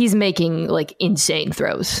 He's making like insane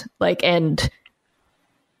throws, like, and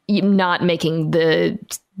not making the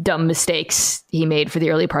dumb mistakes he made for the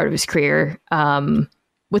early part of his career.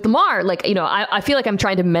 With Lamar, like, you know, I feel like I'm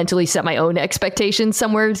trying to mentally set my own expectations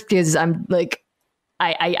somewhere, because I'm like,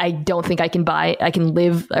 I don't think I can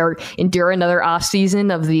live or endure another off season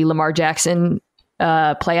of the Lamar Jackson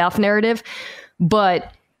playoff narrative.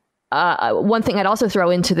 But one thing I'd also throw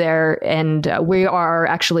into there, and we are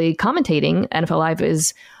actually commentating NFL Live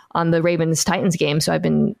is on the Ravens-Titans game. So I've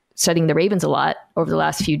been studying the Ravens a lot over the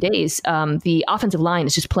last few days. The offensive line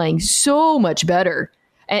is just playing so much better.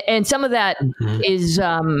 And some of that is,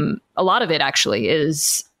 a lot of it actually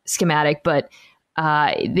is schematic, but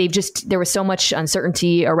there was so much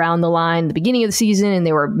uncertainty around the line at the beginning of the season, and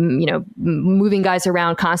they were, moving guys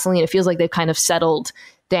around constantly. And it feels like they've kind of settled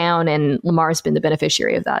down, and Lamar's been the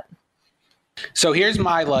beneficiary of that. So here's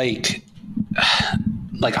my like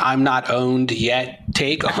I'm not owned yet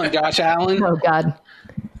take on Josh Allen. Oh God.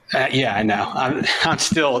 Yeah, I know. I'm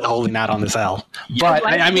still holding out on this L. But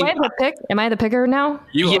I mean, am I the picker now?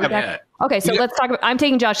 Yeah. Okay, so let's talk about. I'm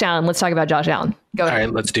taking Josh Allen. Let's talk about Josh Allen. Go ahead. All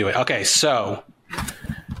right, let's do it. Okay, so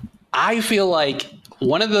I feel like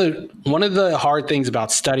one of the hard things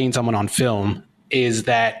about studying someone on film is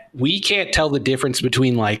that we can't tell the difference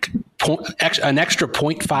between like an extra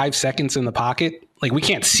 0.5 seconds in the pocket. Like, we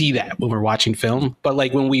can't see that when we're watching film, but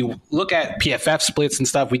like when we look at PFF splits and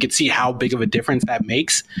stuff, we could see how big of a difference that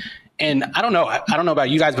makes. And I don't know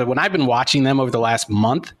about you guys, but when I've been watching them over the last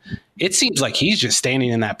month, it seems like he's just standing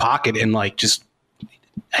in that pocket and like just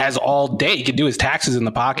has all day. He could do his taxes in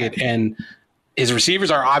the pocket, and his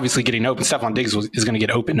receivers are obviously getting open. Stephon Diggs is going to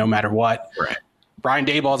get open no matter what. Right. Brian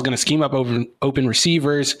Daboll is going to scheme up open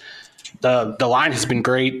receivers. The line has been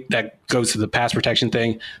great. That goes to the pass protection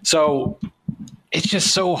thing. So it's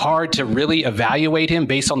just so hard to really evaluate him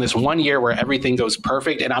based on this 1 year where everything goes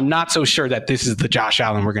perfect. And I'm not so sure that this is the Josh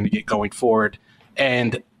Allen we're going to get going forward.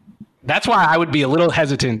 And that's why I would be a little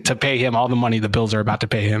hesitant to pay him all the money the Bills are about to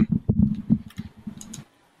pay him.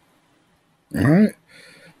 All right.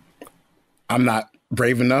 I'm not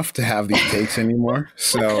brave enough to have these takes anymore.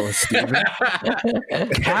 So, Steven.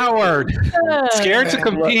 Coward. Scared to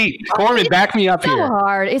compete. Corbin, back me up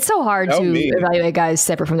here. It's so hard to evaluate guys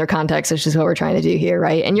separate from their context, which is what we're trying to do here,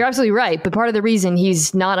 right? And you're absolutely right. But part of the reason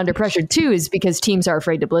he's not under pressure, too, is because teams are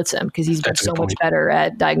afraid to blitz him, because he's been so much better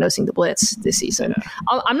at diagnosing the blitz this season.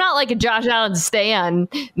 I'm not like a Josh Allen stan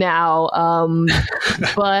now,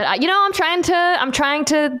 but I'm trying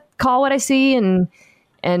to call what I see and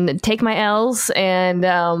take my L's, and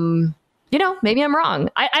maybe I'm wrong.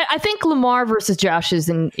 I think Lamar versus Josh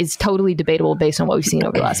is totally debatable based on what we've seen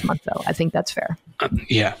over the last month, though. I think that's fair.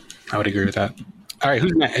 Yeah, I would agree with that. All right,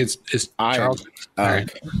 who's next? It's Charles. All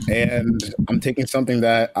right. And I'm taking something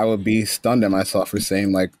that I would be stunned at myself for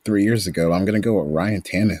saying like 3 years ago. I'm going to go with Ryan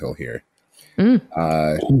Tannehill here.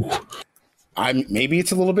 Maybe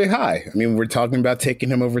it's a little bit high. I mean, we're talking about taking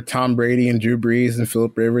him over Tom Brady and Drew Brees and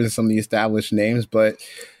Phillip Rivers and some of the established names. But,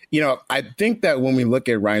 I think that when we look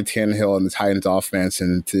at Ryan Tannehill and the Titans offense,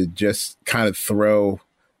 and to just kind of throw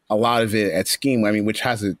a lot of it at scheme, I mean, which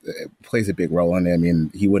plays a big role in it. I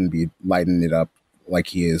mean, he wouldn't be lighting it up like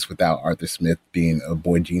he is without Arthur Smith being a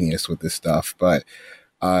boy genius with this stuff. But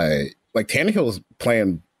like Tannehill's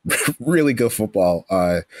playing really good football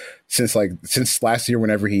since last year,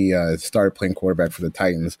 whenever he started playing quarterback for the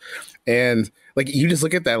Titans. And like, you just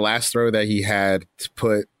look at that last throw that he had to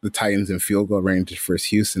put the Titans in field goal range for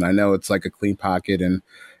Houston. I know it's like a clean pocket, and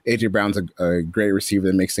AJ Brown's a great receiver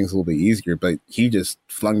that makes things a little bit easier, but he just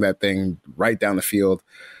flung that thing right down the field.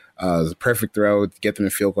 It was a perfect throw to get them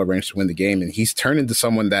in field goal range to win the game. And he's turned into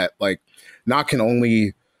someone that like not can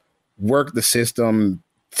only work the system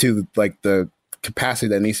to like the capacity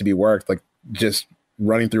that needs to be worked, like just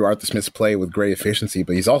running through Arthur Smith's play with great efficiency,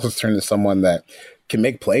 but he's also turned into someone that can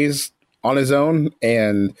make plays on his own.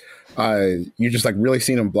 And you're just like really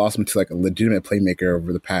seeing him blossom to like a legitimate playmaker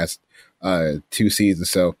over the past 2 seasons.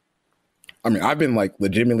 So I mean, I've been like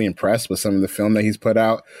legitimately impressed with some of the film that he's put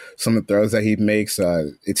out, some of the throws that he makes.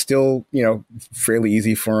 It's still, fairly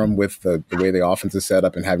easy for him with the way the offense is set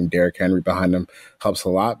up, and having Derrick Henry behind him helps a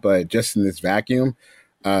lot. But just in this vacuum,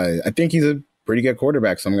 I think he's a pretty good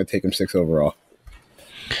quarterback, so I'm going to take him 6 overall.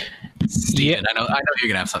 Steven, I know you're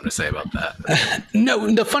gonna have something to say about that.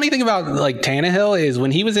 No, the funny thing about like Tannehill is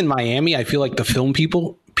when he was in Miami, I feel like the film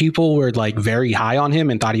people were like very high on him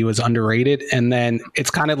and thought he was underrated, and then it's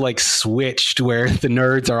kind of like switched where the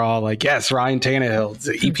nerds are all like, yes, Ryan Tannehill's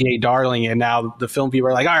the EPA darling, and now the film people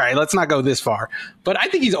are like, all right, let's not go this far. But I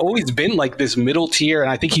think he's always been like this middle tier, and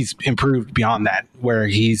I think he's improved beyond that, where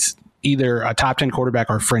he's either a top 10 quarterback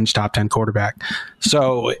or fringe top 10 quarterback.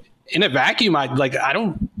 So in a vacuum,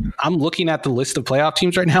 I'm looking at the list of playoff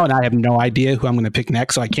teams right now, and I have no idea who I'm going to pick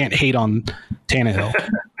next, so I can't hate on Tannehill.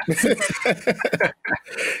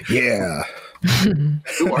 Yeah.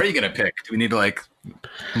 Who are you going to pick? Do we need to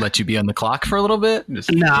let you be on the clock for a little bit?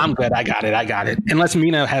 No, I'm good. I got it. Unless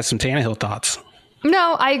Mina has some Tannehill thoughts.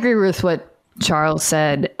 No, I agree with what Charles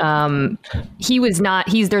said. There's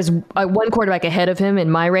one quarterback ahead of him in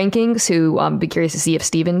my rankings who I'm be curious to see if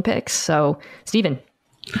Steven picks. So, Steven.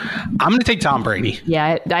 I'm going to take Tom Brady.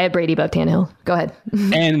 Yeah, I had Brady above Tannehill. Go ahead.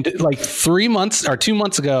 And 2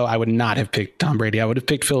 months ago, I would not have picked Tom Brady. I would have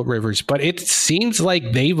picked Phillip Rivers. But it seems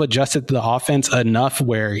like they've adjusted the offense enough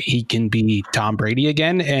where he can be Tom Brady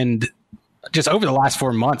again. And just over the last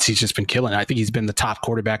 4 months, he's just been killing it. I think he's been the top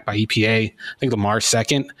quarterback by EPA. I think Lamar's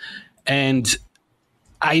second. And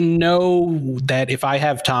I know that if I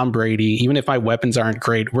have Tom Brady, even if my weapons aren't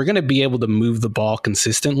great, we're going to be able to move the ball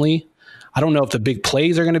consistently. I don't know if the big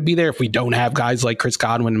plays are going to be there if we don't have guys like Chris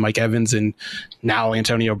Godwin and Mike Evans and now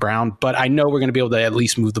Antonio Brown, but I know we're going to be able to at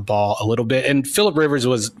least move the ball a little bit. And Phillip Rivers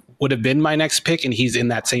would have been my next pick, and he's in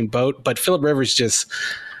that same boat. But Phillip Rivers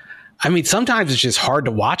sometimes it's just hard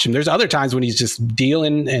to watch him. There's other times when he's just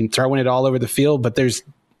dealing and throwing it all over the field, but there's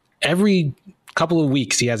every couple of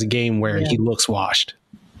weeks he has a game where he looks washed.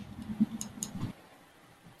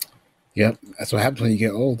 Yep, that's what happens when you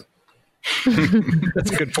get old.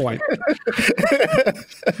 That's a good point.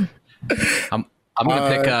 I'm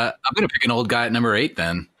gonna pick an old guy at number 8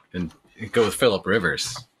 then, and go with Phillip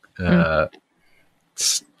Rivers. I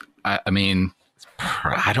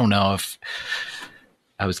don't know if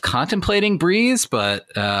I was contemplating Breeze, but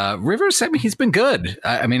Rivers, he's been good.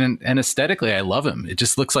 And aesthetically, I love him. It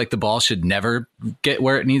just looks like the ball should never get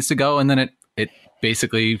where it needs to go, and then it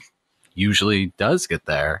basically usually does get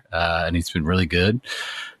there, and he's been really good.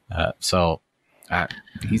 So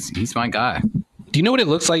he's my guy. Do you know what it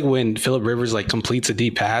looks like when Phillip Rivers completes a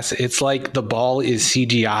deep pass? It's like the ball is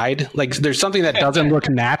CGI'd. There's something that doesn't look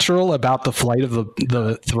natural about the flight of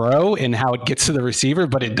the throw and how it gets to the receiver,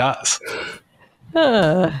 but it does.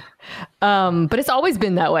 But it's always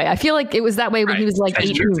been that way. I feel like it was that way when he was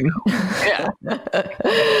 18.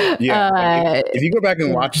 Yeah. If you go back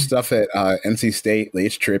and watch stuff at NC State,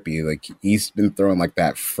 it's trippy. He's been throwing like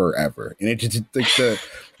that forever, and it just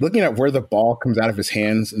looking at where the ball comes out of his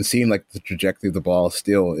hands and seeing the trajectory of the ball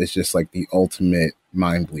still is just the ultimate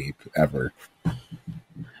mind bleep ever.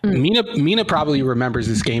 Mina probably remembers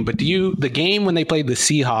this game, but the game when they played the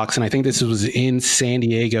Seahawks, and I think this was in San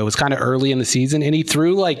Diego, was kind of early in the season, and he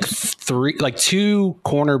threw two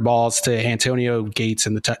corner balls to Antonio Gates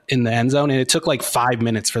in the end zone, and it took 5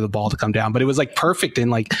 minutes for the ball to come down, but it was perfect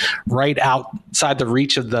and right outside the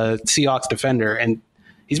reach of the Seahawks defender, and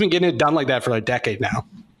he's been getting it done like that for a decade now.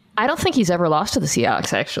 I don't think he's ever lost to the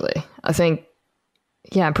Seahawks, actually. I'm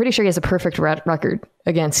pretty sure he has a perfect record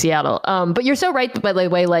against Seattle. But you're so right, by the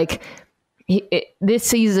way, this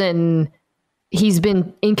season, he's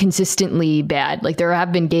been inconsistently bad. There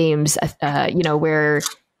have been games, where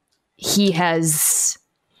he has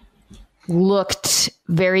looked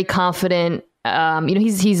very confident.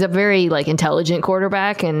 He's a very intelligent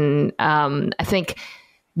quarterback. And I think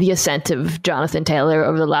the ascent of Jonathan Taylor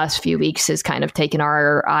over the last few weeks has kind of taken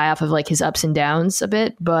our eye off of his ups and downs a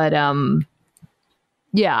bit. But,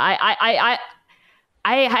 yeah, I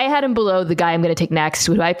had him below the guy I'm going to take next,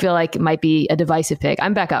 who I feel like might be a divisive pick.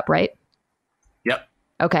 I'm back up, right? Yep.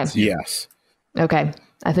 Okay. Yes. Okay.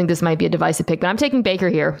 I think this might be a divisive pick, but I'm taking Baker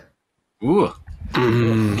here. Ooh.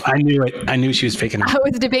 I knew it. I knew she was picking him. I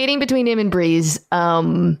was debating between him and Breeze.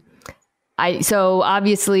 So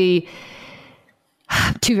obviously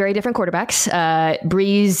two very different quarterbacks.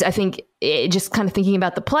 Breeze, I think, just kind of thinking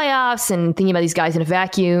about the playoffs and thinking about these guys in a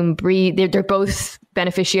vacuum. Breeze, they're both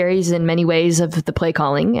beneficiaries in many ways of the play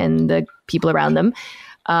calling and the people around them.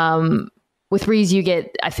 With Breeze, you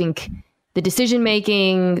get, I think, the decision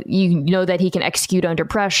making, you know that he can execute under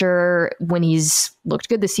pressure when he's looked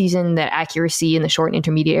good this season, that accuracy in the short and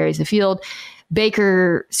intermediate areas of the field.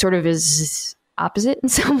 Baker sort of is opposite in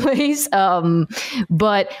some ways.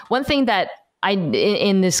 But one thing that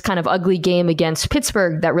in this kind of ugly game against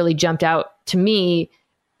Pittsburgh that really jumped out to me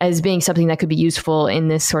as being something that could be useful in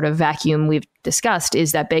this sort of vacuum we've discussed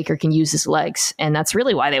is that Baker can use his legs. And that's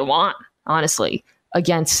really why they won, honestly,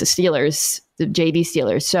 against the Steelers, the JD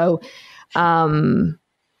Steelers. So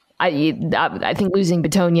I think losing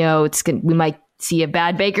Bitonio, we might see a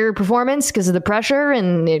bad Baker performance because of the pressure,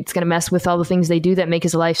 and it's going to mess with all the things they do that make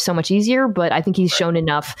his life so much easier. But I think he's shown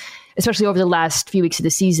enough, especially over the last few weeks of the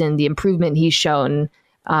season, the improvement he's shown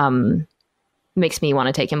makes me want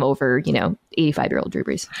to take him over, 85-year-old Drew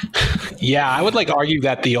Brees. Yeah, I would argue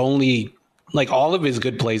that the only, all of his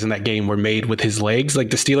good plays in that game were made with his legs. The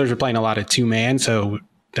Steelers were playing a lot of 2-man, so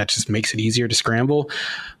that just makes it easier to scramble.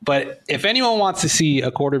 But if anyone wants to see a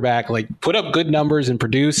quarterback put up good numbers and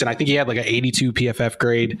produce, and I think he had an 82 PFF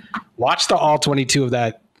grade, watch the all 22 of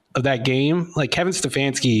that game. Kevin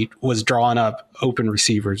Stefanski was drawing up open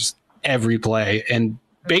receivers every play, and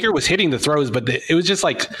Baker was hitting the throws, but it was just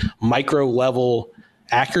micro level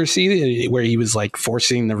accuracy where he was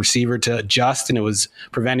forcing the receiver to adjust, and it was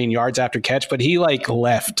preventing yards after catch. But he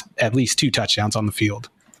left at least 2 touchdowns on the field.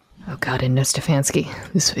 Oh, God, and no Stefanski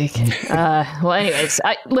this week. Well, anyways,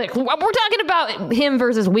 look, we're talking about him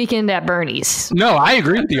versus Weekend at Bernie's. No, I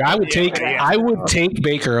agree with you. I would take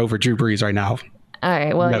Baker over Drew Brees right now. All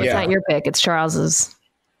right, well, it's not your pick. It's Charles's.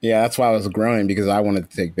 Yeah, that's why I was groaning, because I wanted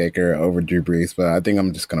to take Baker over Drew Brees, but I think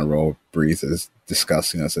I'm just going to roll Brees, as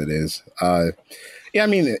disgusting as it is. Yeah, I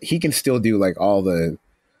mean, he can still do all the...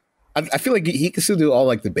 I feel like he can still do all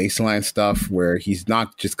the baseline stuff where he's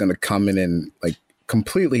not just going to come in and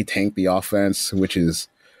completely tank the offense, which is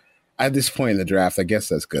at this point in the draft, I guess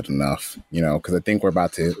that's good enough, because I think we're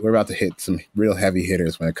about to hit some real heavy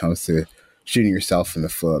hitters when it comes to shooting yourself in the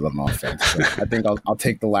foot on offense. So I think I'll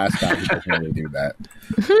take the last guy who doesn't really do that.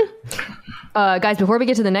 Guys, before we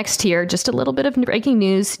get to the next tier, just a little bit of breaking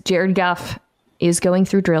news. Jared Goff is going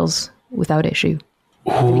through drills without issue.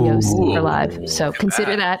 Videos are live, so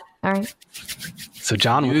consider that. All right. So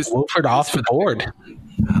John Wolford off the board.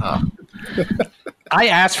 I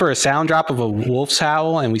asked for a sound drop of a wolf's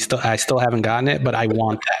howl, and I still haven't gotten it, but I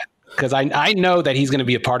want that because I know that he's going to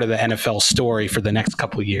be a part of the NFL story for the next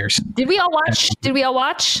couple of years. Did we all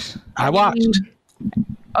watch? I watched.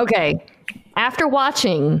 Okay. After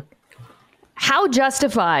watching, how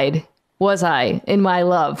justified was I in my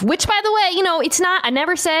love? Which, by the way, it's not. I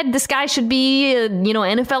never said this guy should be a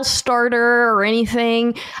NFL starter or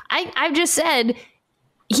anything. I've just said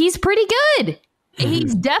he's pretty good.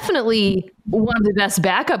 He's definitely one of the best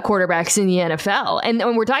backup quarterbacks in the NFL. And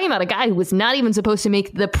we're talking about a guy who was not even supposed to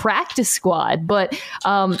make the practice squad. But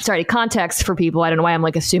context for people. I don't know why I'm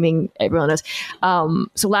assuming everyone knows.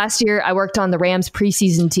 So last year I worked on the Rams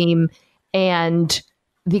preseason team, and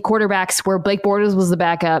the quarterbacks were Blake Bortles was the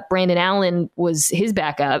backup. Brandon Allen was his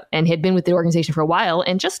backup and had been with the organization for a while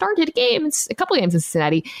and just started a couple of games in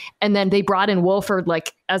Cincinnati. And then they brought in Wolford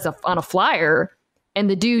on a flyer. And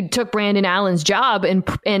the dude took Brandon Allen's job,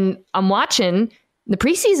 and I'm watching the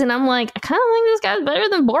preseason. I'm like, I kind of think this guy's better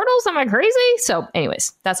than Bortles. Am I crazy? So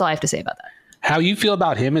anyways, that's all I have to say about that. How you feel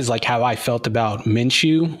about him is how I felt about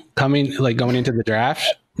Minshew going into the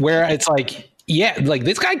draft, where it's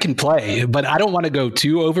this guy can play, but I don't want to go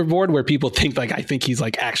too overboard where people think I think he's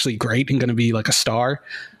actually great and going to be a star.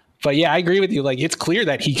 But yeah, I agree with you. It's clear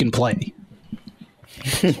that he can play.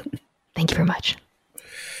 Thank you very much.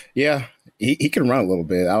 Yeah. He can run a little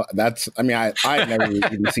bit. I never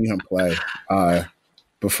even seen him play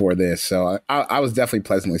before this. So I was definitely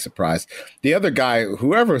pleasantly surprised. The other guy,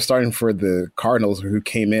 whoever was starting for the Cardinals, who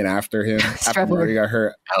came in after him, after he got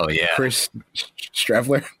hurt. Oh, yeah. Chris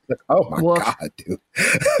Streveler. Oh, my God, dude.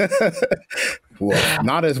 Wolf.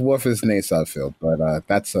 Not as wolf as Nate Sudfeld, but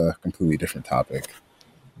that's a completely different topic.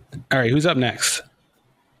 All right, who's up next?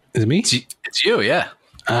 Is it me? It's you, yeah.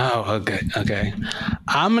 Oh, okay.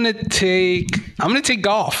 I'm gonna take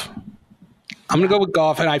Goff. I'm gonna go with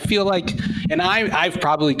Goff, and I feel and I've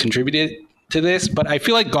probably contributed to this, but I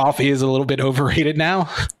feel Goff is a little bit overrated now.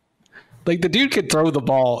 The dude could throw the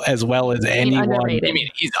ball as well as anyone. I mean,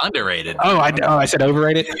 he's underrated. Oh, I said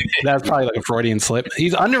overrated. That's probably a Freudian slip.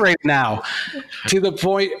 He's underrated now to the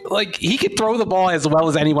point he could throw the ball as well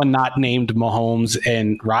as anyone not named Mahomes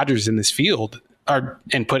and Rodgers in this field.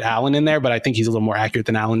 And put Allen in there, but I think he's a little more accurate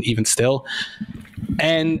than Allen even still.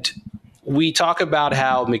 And we talk about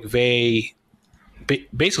how McVay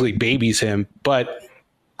basically babies him, but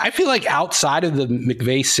I feel like outside of the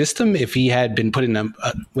McVay system, if he had been put in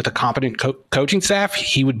with a competent coaching staff,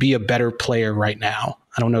 he would be a better player right now.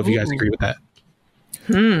 I don't know if you guys agree with that.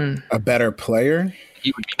 A better player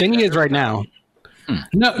than he is right now.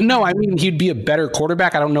 No, I mean, he'd be a better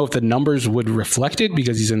quarterback. I don't know if the numbers would reflect it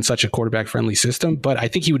because he's in such a quarterback-friendly system, but I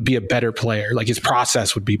think he would be a better player. Like his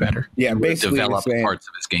process would be better. Yeah, basically develop parts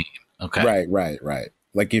of his game. Okay. Right.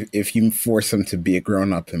 Like if you force him to be a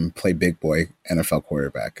grown-up and play big boy NFL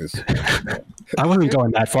quarterback. I wasn't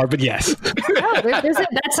going that far, but yes.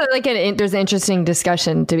 There's an interesting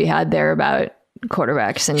discussion to be had there about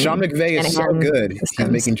quarterbacks. And Sean McVay is so good. He's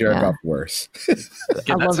making Jared Goff worse.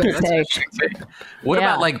 I love his take. What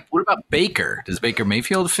about Baker? Does Baker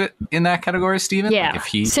Mayfield fit in that category, Steven? Yeah,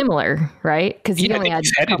 similar, right? Because he only had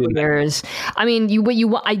a couple years. I mean,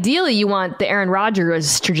 ideally you want the Aaron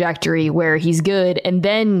Rodgers trajectory where he's good and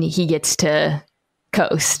then he gets to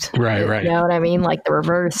coast. Right. You know what I mean? Like the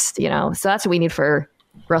reverse, So that's what we need for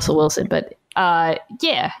Russell Wilson. But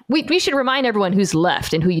we should remind everyone who's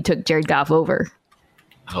left and who you took Jared Goff over.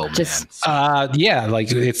 Oh, man.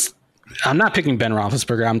 I'm not picking Ben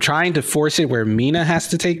Roethlisberger. I'm trying to force it where Mina has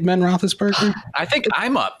to take Ben Roethlisberger. I think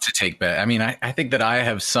I'm up to take Ben. I mean, I think that I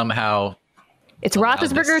have somehow. It's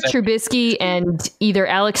Roethlisberger, Trubisky, and either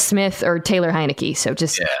Alex Smith or Taylor Heineke. So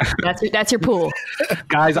that's your pool.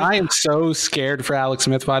 Guys, I am so scared for Alex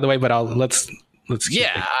Smith, by the way, but let's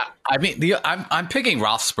yeah, I mean, I'm picking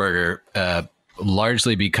Roethlisberger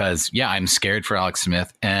largely because, I'm scared for Alex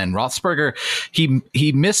Smith. And Roethlisberger,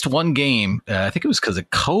 he missed one game. I think it was because of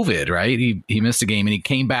COVID, right? He missed a game and he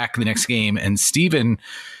came back the next game. And Steven,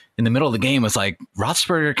 in the middle of the game, was like,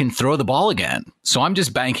 Roethlisberger can throw the ball again. So I'm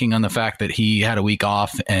just banking on the fact that he had a week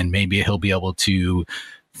off and maybe he'll be able to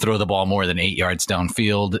throw the ball more than 8 yards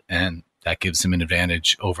downfield. And that gives him an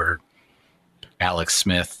advantage over Alex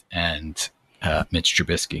Smith and Mitch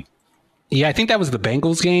Trubisky. Yeah, I think that was the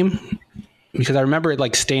Bengals game because I remember it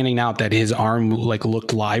like standing out that his arm like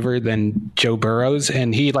looked liver than Joe Burrow's,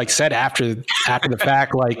 and he like said after the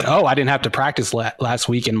fact like, "Oh, I didn't have to practice last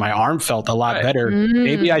week, and my arm felt a lot better.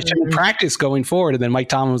 Maybe I shouldn't practice going forward." And then Mike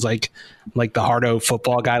Tomlin was like the hardo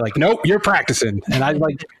football guy, like, "Nope, you're practicing." And I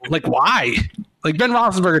like why? Like Ben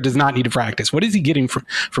Roethlisberger does not need to practice. What is he getting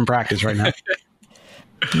from practice right now?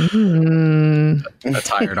 A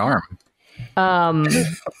tired arm.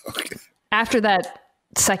 After that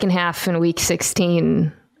second half in week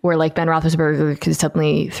 16 where like Ben Roethlisberger could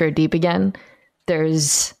suddenly throw deep again,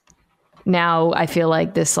 there's now I feel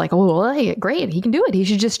like this like, hey, great, he can do it, he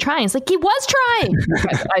should just try. And it's like he was trying.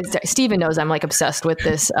 Steven knows I'm like obsessed with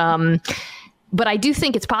this, but I do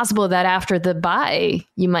think it's possible that after the bye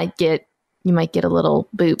you might get a little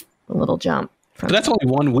boot, a little jump. But that's only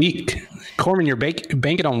 1 week. Coleman, you're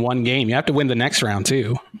banking on one game. You have to win the next round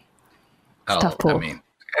too. Tough pull. I mean,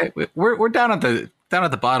 we're down at the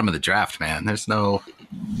bottom of the draft, man. There's no.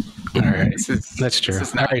 All right, that's true.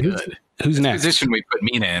 All right, good. Who's next? The position we put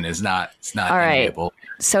Mina in is not. It's not all right. enviable.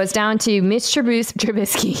 So it's down to Mitch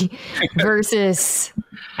Trubisky versus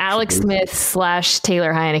Alex Smith /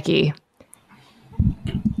 Taylor Heineke.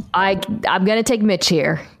 I'm gonna take Mitch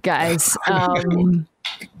here, guys.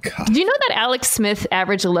 Do you know that Alex Smith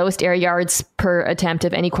averaged the lowest air yards per attempt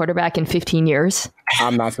of any quarterback in 15 years?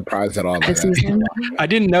 I'm not surprised at all. I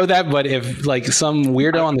didn't know that, but if like some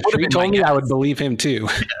weirdo on the street told me, I would believe him too.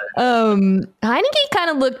 Heineke kind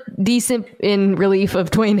of looked decent in relief of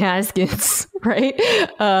Dwayne Haskins, right?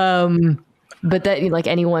 But that like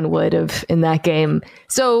anyone would have in that game.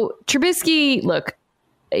 So Trubisky, look,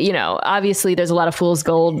 obviously there's a lot of fool's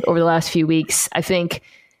gold over the last few weeks. I think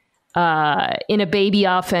in a baby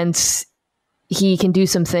offense, he can do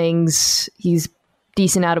some things. He's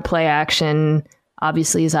decent out of play action.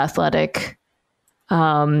 Obviously, he's athletic.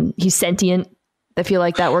 He's sentient. I feel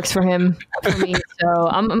like that works for him. For me, so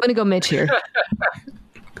I'm going to go Mitch here.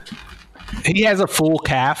 He has a full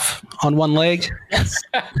calf on one leg. Yes.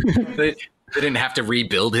 They didn't have to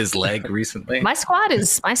rebuild his leg recently. My squad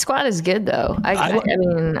is good though. I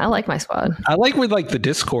mean, I like my squad. I like where like the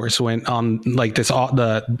discourse went on like this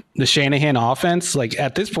the Shanahan offense. Like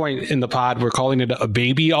at this point in the pod, we're calling it a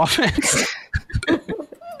baby offense.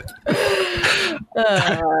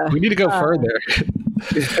 We need to go further.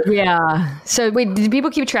 Yeah. So wait, did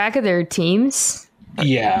people keep track of their teams?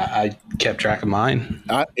 Yeah, I kept track of mine.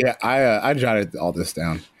 I jotted all this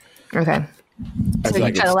down. Okay. So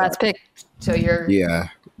you got a last pick. So you're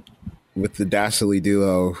with the dastardly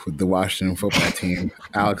duo with the Washington football team,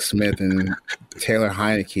 Alex Smith and Taylor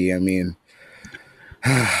Heineke. I mean,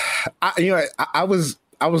 I was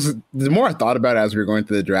the more I thought about it as we were going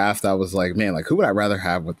through the draft, I was like, man, like who would I rather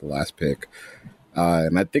have with the last pick?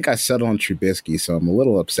 And I think I settled on Trubisky, so I'm a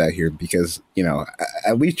little upset here because,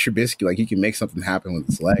 at least Trubisky, like, he can make something happen with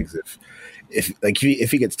his legs.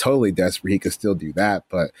 If he gets totally desperate, he could still do that.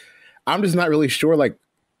 But I'm just not really sure, like,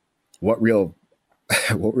 what real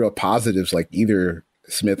positives, like, either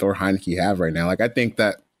Smith or Heineke have right now. Like, I think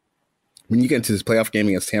that when you get into this playoff game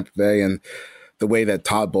against Tampa Bay and the way that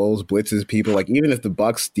Todd Bowles blitzes people, like, even if the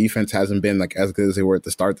Bucs defense hasn't been, like, as good as they were at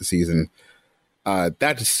the start of the season,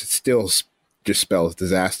 that just still just spells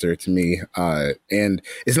disaster to me. And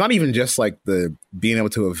it's not even just like the being able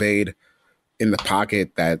to evade in the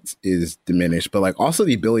pocket that is diminished, but like also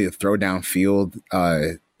the ability to throw downfield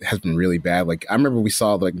has been really bad. Like I remember we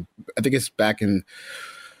saw, like, I think it's back in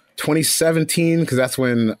 2017, because that's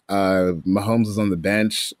when Mahomes was on the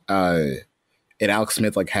bench and Alex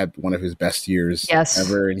Smith like had one of his best years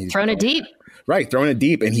ever. And he's throwing it deep. Right, throwing it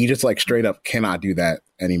deep, and he just like straight up cannot do that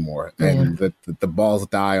anymore. And the balls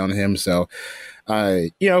die on him. So,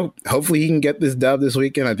 hopefully he can get this dub this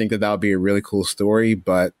weekend. I think that would be a really cool story,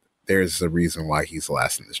 but there's a reason why he's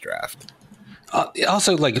last in this draft.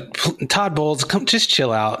 Also, like, Todd Bowles, just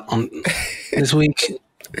chill out on this week.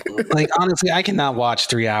 Like, honestly, I cannot watch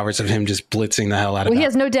 3 hours of him just blitzing the hell out of him. Well, he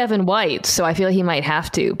has no Devin White, so I feel like he might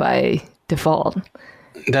have to by default.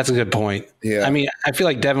 That's a good point. Yeah. I mean, I feel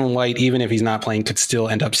like Devin White, even if he's not playing, could still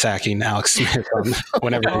end up sacking Alex Smith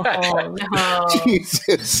whenever. Oh, no.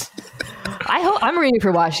 Jesus. I'm rooting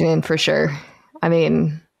for Washington for sure. I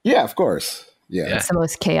mean, yeah, of course. Yeah. It's the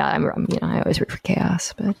most chaos. I always root for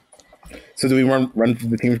chaos, but. So do we run through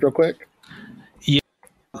the teams real quick? Yeah.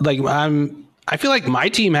 Like I feel like my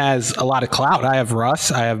team has a lot of clout. I have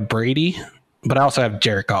Russ, I have Brady, but I also have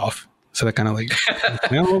Jared Goff. So that kind of like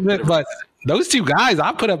a little bit, but those two guys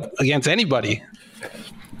I put up against anybody.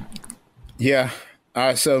 Yeah.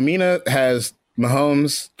 So Mina has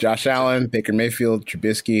Mahomes, Josh Allen, Baker Mayfield,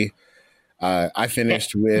 Trubisky. I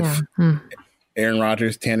finished with Aaron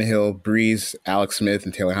Rodgers, Tannehill, Breeze, Alex Smith,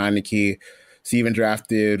 and Taylor Heineke. Steven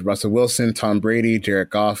drafted Russell Wilson, Tom Brady,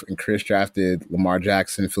 Jared Goff, and Chris drafted Lamar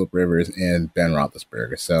Jackson, Phillip Rivers, and Ben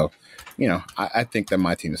Roethlisberger. So, I think that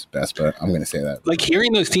my team is the best, but I'm going to say that. Like,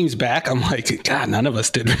 hearing those teams back, I'm like, God, none of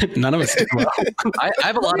us did well. I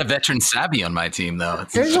have a lot of veteran savvy on my team, though.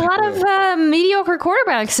 There's a lot of mediocre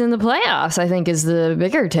quarterbacks in the playoffs, I think, is the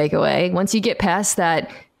bigger takeaway. Once you get past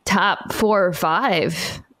that top 4 or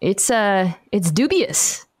 5, it's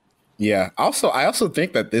dubious. Yeah. I also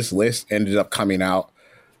think that this list ended up coming out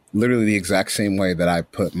literally the exact same way that I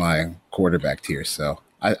put my quarterback tier. So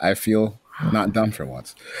I feel not dumb for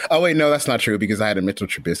once. Oh, wait, no, that's not true, because I had a Mitchell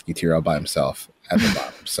Trubisky tier all by himself at the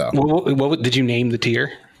bottom. So what did you name the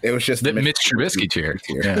tier? It was just the Mitch Trubisky tier.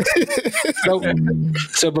 Yeah.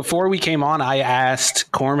 So before we came on, I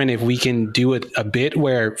asked Corman if we can do a bit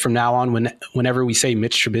where from now on, whenever we say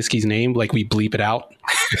Mitch Trubisky's name, like, we bleep it out.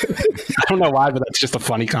 I don't know why, but that's just a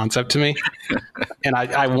funny concept to me. And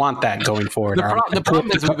I want that going forward. The problem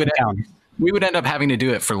is we would end up having to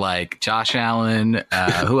do it for, like, Josh Allen.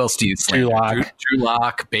 Who else do you say? Drew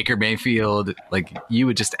Lock, Baker Mayfield. Like, you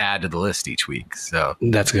would just add to the list each week. So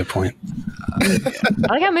that's a good point. I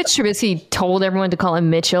like how Mitch Trubisky told everyone to call him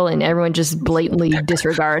Mitchell, and everyone just blatantly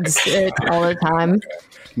disregards it all the time. I'm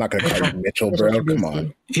not going to call you Mitchell, bro. Come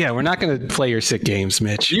on. Yeah, we're not going to play your sick games,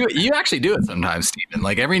 Mitch. You actually do it sometimes, Steven.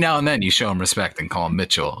 Like, every now and then you show him respect and call him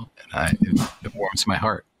Mitchell. And it warms my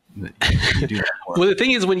heart. Well, the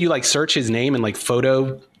thing is, when you like search his name in like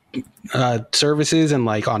photo services and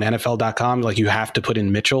like on NFL.com, like, you have to put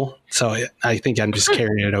in Mitchell. So I think I'm just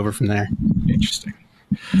carrying it over from there. Interesting.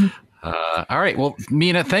 All right. Well,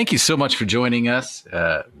 Mina, thank you so much for joining us.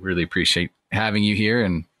 Really appreciate having you here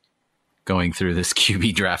and going through this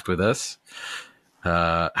QB draft with us.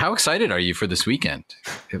 How excited are you for this weekend?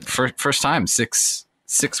 First time, six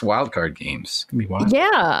wildcard games. It's gonna be wild.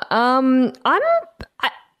 Yeah.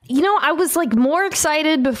 I was like more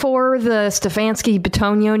excited before the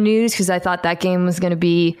Stefanski-Bitonio news because I thought that game was going to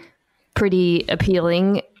be pretty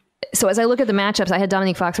appealing. So as I look at the matchups, I had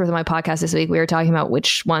Dominique Foxworth on my podcast this week. We were talking about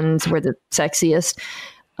which ones were the sexiest.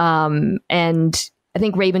 And I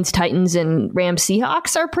think Ravens, Titans, and Rams,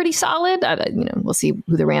 Seahawks are pretty solid. We'll see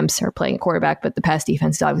who the Rams are playing at quarterback, but the pass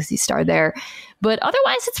defense is obviously star there. But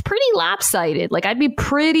otherwise, it's pretty lopsided. Like, I'd be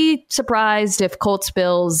pretty surprised if Colts,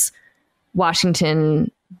 Bills,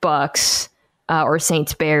 Washington, Bucks, or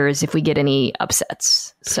Saints, Bears, if we get any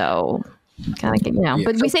upsets. So kind of,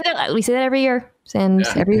 but we say that every year, and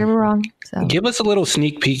every year we're wrong. So give us a little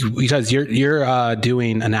sneak peek, because you're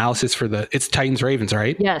doing analysis for it's Titans Ravens,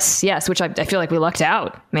 right? Yes, which I feel like we lucked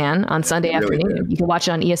out, man, on Sunday afternoon. You can watch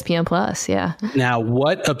it on ESPN Plus. Yeah. Now,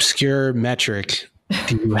 what obscure metric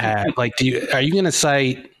do you have? Like, are you going to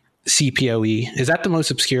cite CPOE. Is that the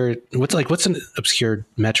most obscure? What's an obscure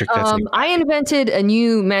metric? I invented a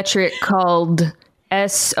new metric called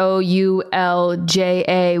SOULJA,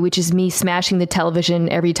 which is me smashing the television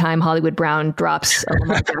every time Hollywood Brown drops a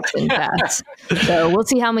Lamar Jackson pass. So we'll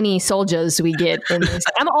see how many soldiers we get in this.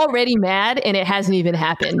 I'm already mad, and it hasn't even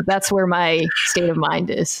happened. That's where my state of mind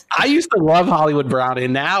is. I used to love Hollywood Brown,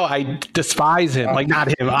 and now I despise him. Like,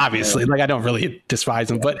 not him, obviously. Like, I don't really despise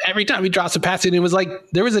him, but every time he drops a pass, it was like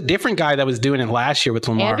there was a different guy that was doing it last year with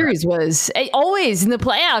Lamar. Andrews was always in the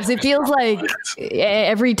playoffs. It feels like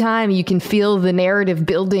every time you can feel the narrative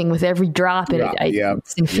building with every drop, and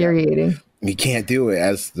it's infuriating. You can't do it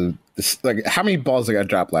as like how many balls I got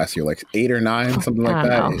dropped last year? Like 8 or 9, something like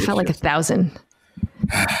that. It felt like 1,000.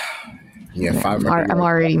 Yeah, 500. I'm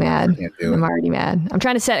already mad. I'm already mad. I'm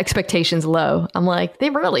trying to set expectations low. I'm like,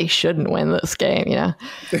 they really shouldn't win this game, you know.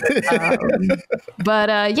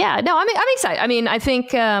 But I'm excited. I mean, I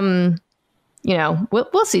think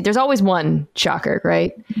we'll see. There's always one shocker,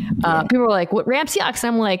 right? People are like, "What, Rams Seahawks?"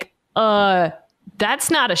 I'm like,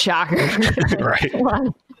 that's not a shocker. Right.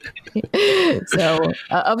 So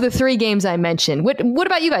of the 3 games I mentioned, what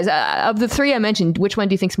about you guys? Of the 3 I mentioned, which one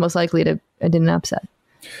do you think is most likely to end in an upset?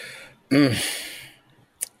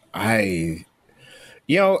 I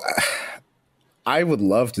would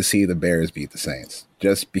love to see the Bears beat the Saints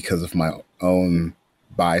just because of my own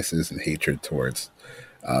biases and hatred towards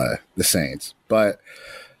the Saints. But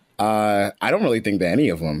I don't really think that any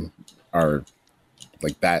of them are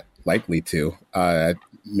like that likely to.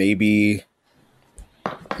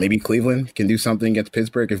 Maybe Cleveland can do something against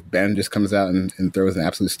Pittsburgh if Ben just comes out and throws an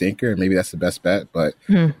absolute stinker. Maybe that's the best bet. But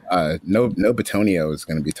no Bitonio is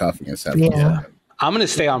going to be tough against that. Yeah. I'm going to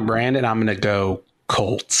stay on brand, and I'm going to go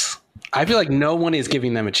Colts. I feel like no one is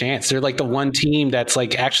giving them a chance. They're like the one team that's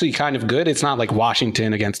like actually kind of good. It's not like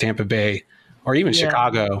Washington against Tampa Bay or even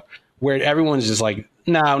Chicago, where everyone's just like,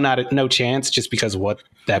 no chance, just because of what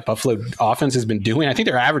that Buffalo offense has been doing. I think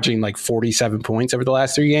they're averaging like 47 points over the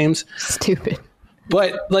last 3 games. Stupid.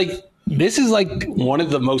 But like, this is like one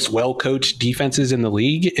of the most well-coached defenses in the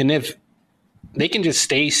league. And if they can just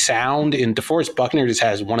stay sound, and DeForest Buckner just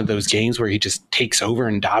has one of those games where he just takes over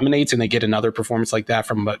and dominates, and they get another performance like that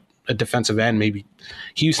from a defensive end, maybe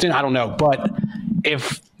Houston, I don't know. But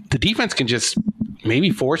if the defense can just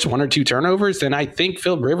maybe force 1 or 2 turnovers, then I think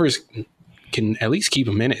Philip Rivers can at least keep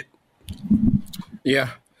them in it.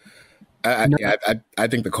 Yeah. I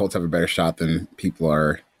think the Colts have a better shot than people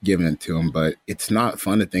are giving it to them, but it's not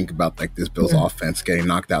fun to think about like this Bills offense getting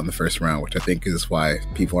knocked out in the first round, which I think is why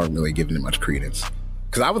people aren't really giving it much credence.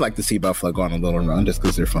 Because I would like to see Buffalo go on a little run just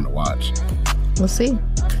because they're fun to watch. We'll see.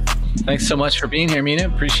 Thanks so much for being here, Mina.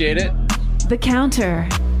 Appreciate it. The Counter,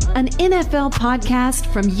 an NFL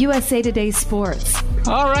podcast from USA Today Sports.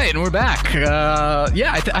 All right, and we're back.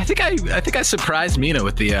 I think I surprised Mina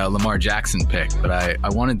with the Lamar Jackson pick, but I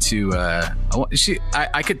wanted to.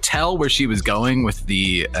 I could tell where she was going with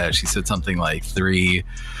the. She said something like 3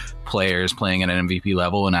 players playing at an MVP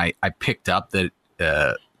level, and I picked up that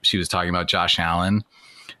she was talking about Josh Allen.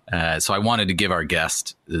 So I wanted to give our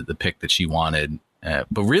guest the pick that she wanted.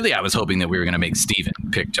 But really, I was hoping that we were going to make Steven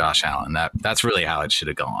pick Josh Allen. That's really how it should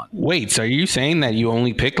have gone. Wait, so are you saying that you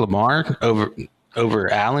only picked Lamar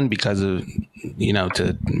over Allen because of,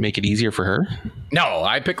 to make it easier for her? No,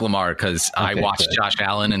 I picked Lamar because I watched Josh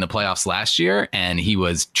Allen in the playoffs last year, and he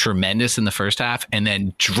was tremendous in the first half and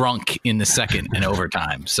then drunk in the second and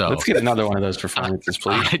overtime. So let's get another one of those performances,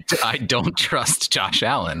 please. I don't trust Josh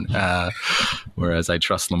Allen, whereas I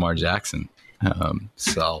trust Lamar Jackson.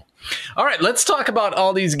 All right, let's talk about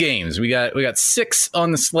all these games. We got 6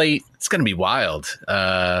 on the slate. It's going to be wild.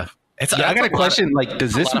 I got a question.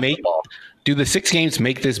 Does this do the 6 games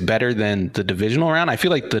make this better than the divisional round? I feel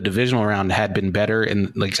like the divisional round had been better,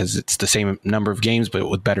 and because it's the same number of games but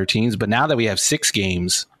with better teams. But now that we have 6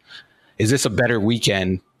 games, is this a better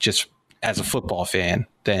weekend just as a football fan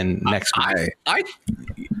than next week?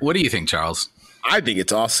 What do you think, Charles? I think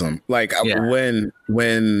it's awesome. When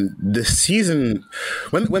the season,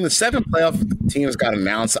 when the 7 playoff teams got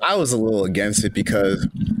announced, I was a little against it because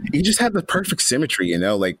you just had the perfect symmetry,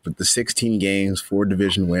 with the 16 games, 4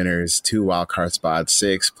 division winners, 2 wild card spots,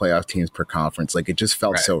 6 playoff teams per conference. It just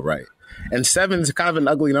felt so right. And 7 is kind of an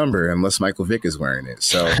ugly number unless Michael Vick is wearing it.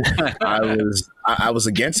 So I was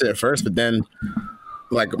against it at first, but then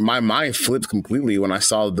my mind flipped completely when I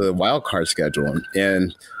saw the wild card schedule.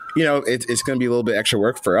 And it's going to be a little bit extra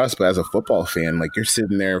work for us, but as a football fan, you're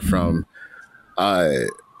sitting there from, if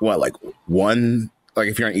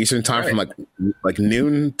you're on Eastern time, from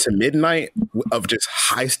noon to midnight of just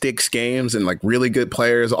high stakes games and really good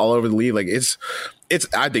players all over the league. I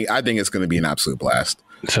think it's going to be an absolute blast.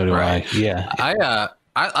 So do I. Yeah.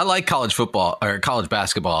 I like college football or college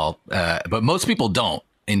basketball, but most people don't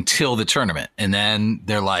until the tournament. And then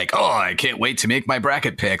they're like, oh, I can't wait to make my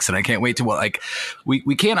bracket picks. And I can't wait to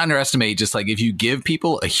we can't underestimate just like if you give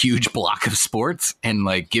people a huge block of sports and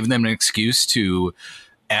like give them an excuse to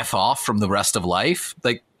F off from the rest of life,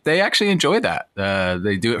 like they actually enjoy that.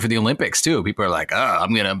 They do it for the Olympics too. People are like, oh,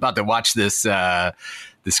 I'm about to watch this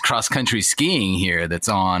cross country skiing here that's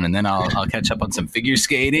on, and then I'll catch up on some figure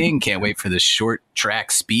skating. Can't wait for the short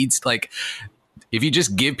track speeds. Like if you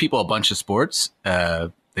just give people a bunch of sports,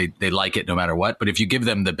 they like it no matter what. But if you give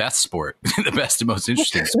them the best sport, the best and most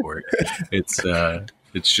interesting sport,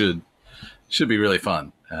 it should be really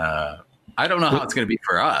fun. I don't know how it's going to be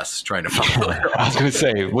for us trying to follow it. I was going to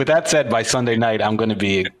say, with that said, by Sunday night, I'm going to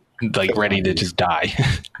be like ready to just die.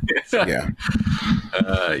 Yeah.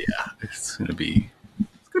 It's going to be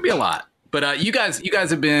a lot. But you guys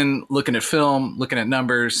have been looking at film, looking at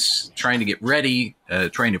numbers, trying to get ready,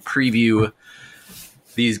 trying to preview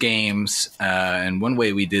these games. And one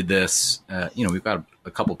way we did this, we've got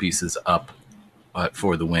a couple pieces up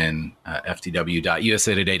for the win,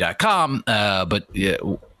 ftw.usatoday.com. But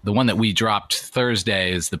the one that we dropped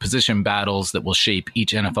Thursday is the position battles that will shape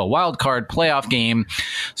each NFL wildcard playoff game.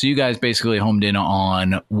 So you guys basically homed in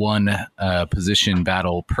on one position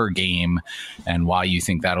battle per game and why you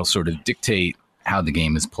think that'll sort of dictate how the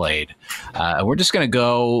game is played. We're just going to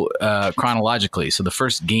go chronologically. So the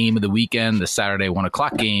first game of the weekend, the Saturday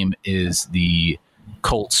 1:00 game, is the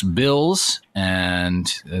Colts Bills.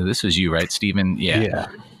 And this was you, right, Stephen? Yeah.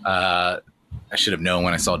 I should have known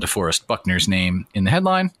when I saw DeForest Buckner's name in the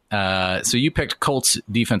headline. So you picked Colts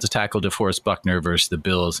defensive tackle DeForest Buckner versus the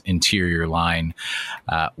Bills interior line.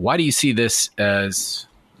 Why do you see this as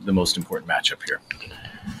the most important matchup here?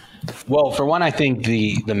 Well, for one, I think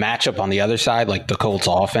the matchup on the other side, like the Colts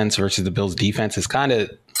offense versus the Bills defense, is kind of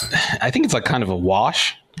a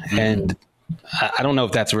wash. And I don't know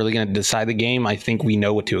if that's really going to decide the game. I think we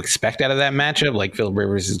know what to expect out of that matchup. Like Phillip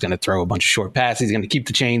Rivers is going to throw a bunch of short passes. He's going to keep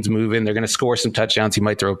the chains moving. They're going to score some touchdowns. He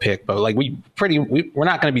might throw a pick, but like we're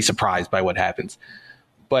not going to be surprised by what happens.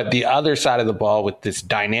 But the other side of the ball with this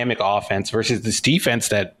dynamic offense versus this defense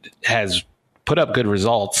that has put up good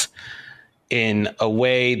results in a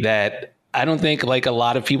way that I don't think like a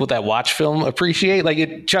lot of people that watch film appreciate.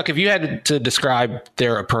 Like Chuck, if you had to describe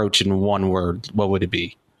their approach in one word, what would it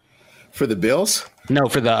be? For the Bills? No,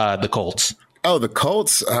 for the Colts. Oh, the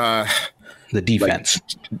Colts. The defense.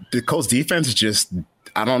 Like, the Colts defense just,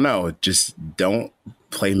 I don't know, just don't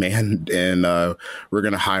play man. And we're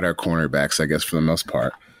going to hide our cornerbacks, I guess, for the most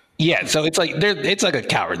part. Yeah, so it's like a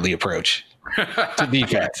cowardly approach to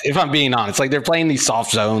defense, if I'm being honest. Like they're playing these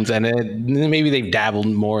soft zones, and maybe they've dabbled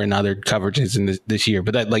more in other coverages in this year,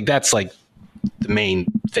 but that's like the main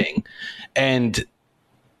thing. And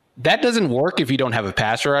that doesn't work if you don't have a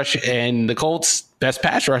pass rush, and the Colts' best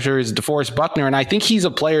pass rusher is DeForest Buckner, and I think he's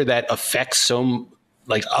a player that affects some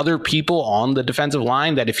like other people on the defensive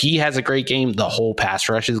line, that if he has a great game, the whole pass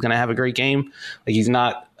rush is going to have a great game. Like he's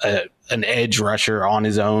not an edge rusher on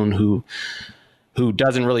his own who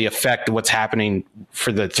doesn't really affect what's happening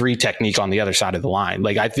for the three technique on the other side of the line.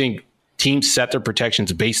 Like I think teams set their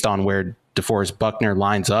protections based on where DeForest Buckner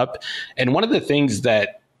lines up, and one of the things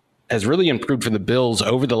that has really improved for the Bills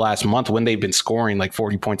over the last month when they've been scoring like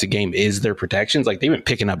 40 points a game is their protections. Like they've been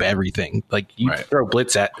picking up everything. Like you throw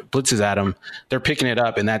blitzes at them, they're picking it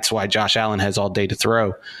up. And that's why Josh Allen has all day to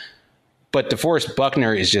throw. But DeForest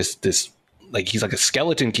Buckner is just this, like, he's like a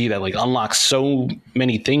skeleton key that like unlocks so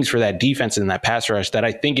many things for that defense and that pass rush that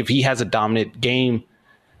I think if he has a dominant game,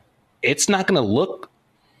 it's not going to look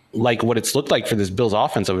like what it's looked like for this Bills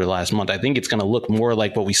offense over the last month. I think it's going to look more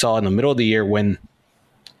like what we saw in the middle of the year when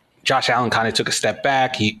Josh Allen kind of took a step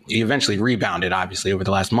back. He eventually rebounded, obviously, over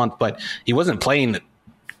the last month, but he wasn't playing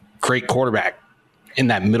great quarterback in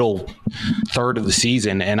that middle third of the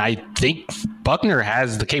season. And I think Buckner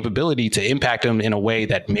has the capability to impact him in a way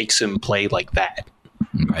that makes him play like that.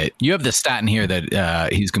 Right. You have the stat in here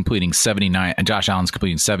that he's completing 79. Josh Allen's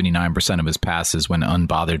completing 79% of his passes when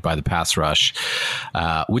unbothered by the pass rush,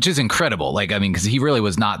 which is incredible. Like, I mean, because he really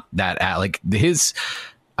was not that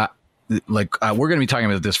we're going to be talking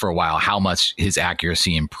about this for a while, how much his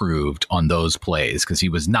accuracy improved on those plays, because he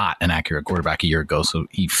was not an accurate quarterback a year ago. So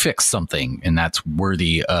he fixed something, and that's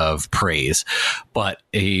worthy of praise. But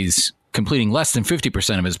he's completing less than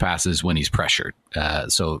 50% of his passes when he's pressured.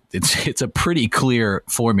 So it's a pretty clear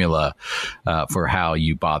formula for how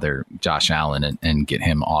you bother Josh Allen and get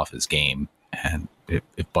him off his game. And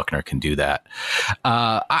if Buckner can do that,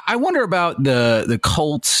 I wonder about the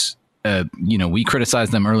Colts we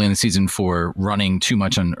criticized them early in the season for running too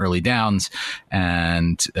much on early downs,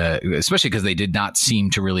 and especially because they did not seem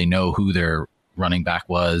to really know who their running back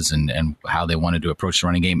was and how they wanted to approach the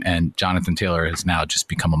running game. And Jonathan Taylor has now just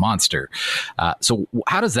become a monster. So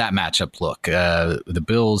how does that matchup look? The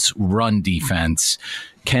Bills' run defense,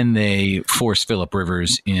 can they force Phillip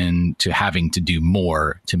Rivers into having to do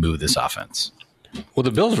more to move this offense? Well,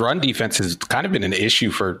 the Bills' run defense has kind of been an issue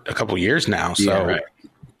for a couple of years now. So Yeah, right.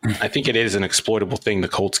 I think it is an exploitable thing the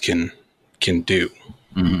Colts can do.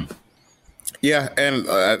 Mm-hmm. Yeah, and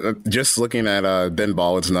just looking at Ben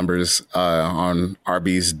Baldwin's numbers on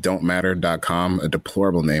rbsdon'tmatter.com, a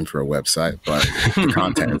deplorable name for a website, but the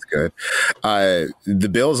content is good. The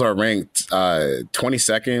Bills are ranked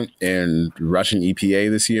 22nd in rushing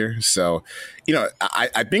EPA this year. So,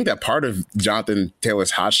 I think that part of Jonathan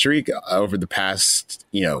Taylor's hot streak over the past,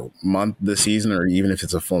 month this season, or even if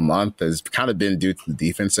it's a full month, has kind of been due to the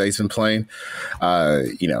defense that he's been playing.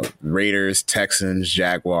 Raiders, Texans,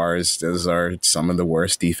 Jaguars, those are some of the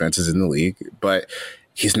worst defenses in the league, but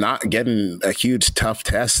he's not getting a huge tough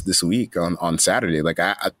test this week on Saturday. Like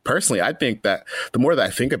I personally, I think that the more that I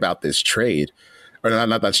think about this trade, or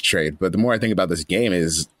not that's trade, but the more I think about this game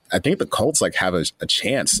is I think the Colts have a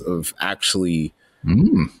chance of actually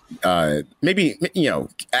maybe,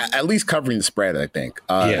 at least covering the spread, I think.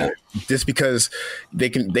 Just because they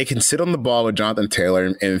can sit on the ball with Jonathan Taylor,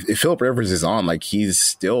 and if Phillip Rivers is on, he's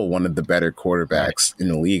still one of the better quarterbacks in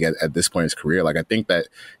the league at this point in his career. I think that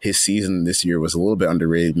his season this year was a little bit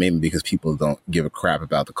underrated, maybe because people don't give a crap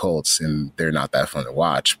about the Colts and they're not that fun to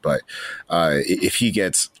watch. But if he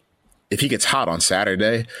gets hot on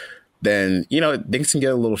Saturday, then things can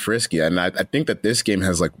get a little frisky. And I think that this game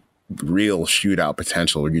has real shootout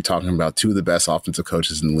potential where you're talking about two of the best offensive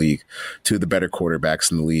coaches in the league, two of the better quarterbacks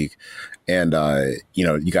in the league. And,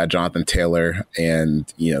 you got Jonathan Taylor,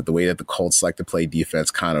 and, the way that the Colts like to play defense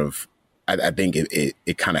I think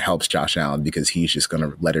it kind of helps Josh Allen, because he's just going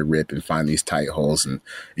to let it rip and find these tight holes. And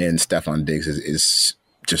Stephon Diggs is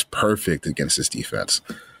just perfect against this defense.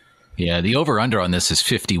 Yeah, the over-under on this is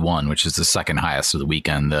 51, which is the second highest of the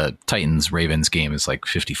weekend. The Titans-Ravens game is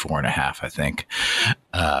 54.5, I think.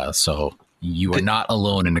 So you are not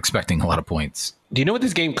alone in expecting a lot of points. Do you know what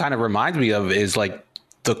this game kind of reminds me of is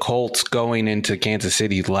the Colts going into Kansas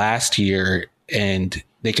City last year, and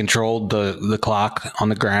they controlled the clock on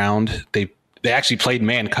the ground. They actually played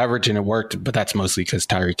man coverage and it worked, but that's mostly because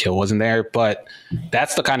Tyreek Hill wasn't there. But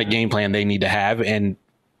that's the kind of game plan they need to have, and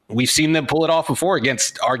we've seen them pull it off before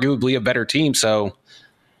against arguably a better team, so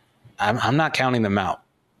I'm not counting them out.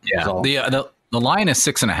 Yeah, the line is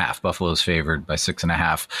 6.5. Buffalo's favored by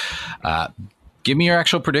 6.5. Give me your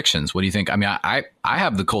actual predictions. What do you think? I mean, I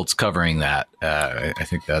have the Colts covering that. I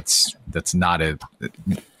think that's not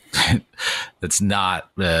that's not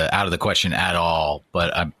out of the question at all.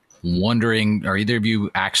 But I'm wondering, are either of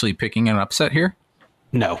you actually picking an upset here?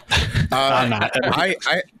 No, I'm not.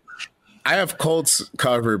 I have Colts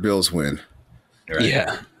cover, Bills win. Right.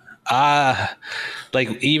 Yeah.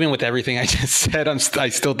 Even with everything I just said, I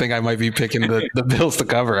still think I might be picking the Bills to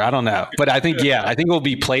cover. I don't know. But I think it will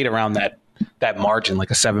be played around that margin, a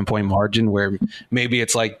 7-point margin, where maybe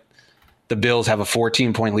it's the Bills have a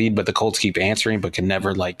 14-point lead, but the Colts keep answering, but can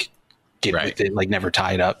never get with it, never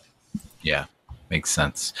tie it up. Yeah. Makes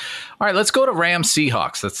sense. All right, let's go to Rams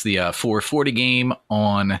Seahawks. That's the 4:40 game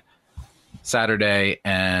on Saturday,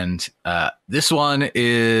 and this one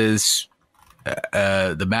is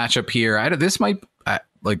the matchup here. This might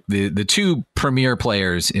the two premier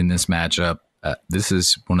players in this matchup. This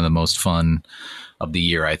is one of the most fun of the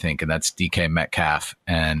year, I think, and that's DK Metcalf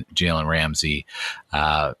and Jalen Ramsey.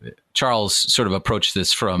 Charles sort of approached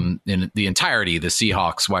this from in the entirety, the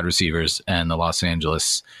Seahawks wide receivers and the Los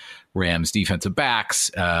Angeles Rams defensive backs.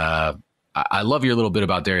 I love your little bit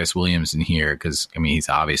about Darius Williams in here, because, he's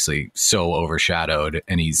obviously so overshadowed,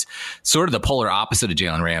 and he's sort of the polar opposite of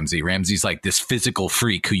Jalen Ramsey. Ramsey's this physical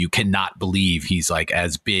freak who you cannot believe he's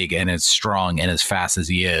as big and as strong and as fast as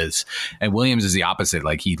he is. And Williams is the opposite.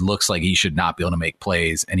 He looks like he should not be able to make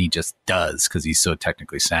plays, and he just does because he's so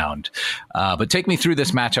technically sound. But take me through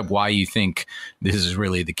this matchup, why you think this is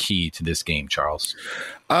really the key to this game, Charles.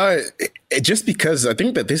 Just because I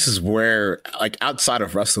think that this is where, outside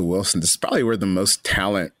of Russell Wilson, this is probably where the most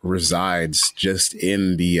talent resides, just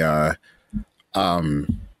in the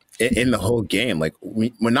in the whole game.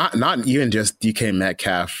 We're not even just DK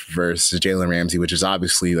Metcalf versus Jalen Ramsey, which is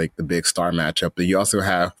obviously the big star matchup, but you also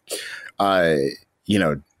have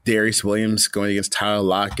Darius Williams going against Tyler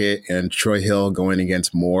Lockett and Troy Hill going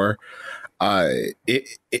against Moore.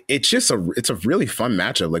 It's a really fun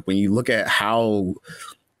matchup. When you look at how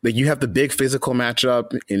like you have the big physical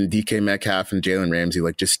matchup in DK Metcalf and Jalen Ramsey,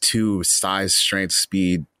 like just two size, strength,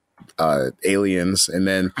 speed aliens. And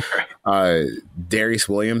then Darius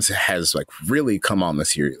Williams has like really come on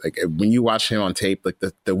this year. Like when you watch him on tape, like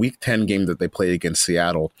the week 10 game that they played against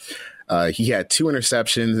Seattle, he had 2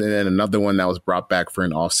 interceptions and then another one that was brought back for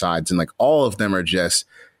an offsides. And like all of them are just,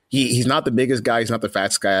 he's not the biggest guy. He's not the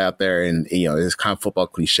fastest guy out there. And, you know, it's kind of football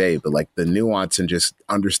cliche, but like the nuance and just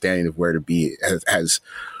understanding of where to be has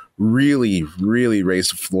really, really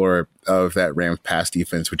raised the floor of that Rams pass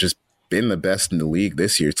defense, which has been the best in the league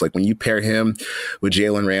this year. It's like when you pair him with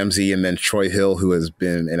Jalen Ramsey and then Troy Hill, who has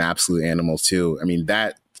been an absolute animal too. I mean,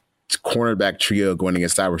 that cornerback trio going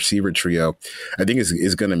against that receiver trio, I think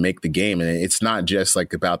is going to make the game. And it's not just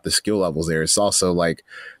like about the skill levels there. It's also like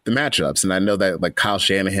the matchups. And I know that like Kyle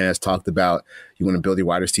Shanahan has talked about, you want to build your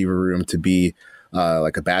wide receiver room to be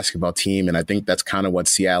like a basketball team. And I think that's kind of what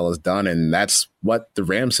Seattle has done. And that's what the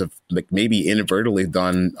Rams have like maybe inadvertently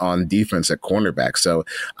done on defense at cornerback. So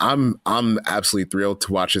I'm absolutely thrilled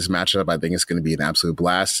to watch this matchup. I think it's going to be an absolute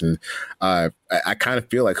blast. And I kind of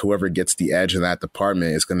feel like whoever gets the edge in that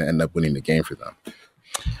department is going to end up winning the game for them.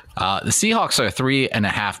 The Seahawks are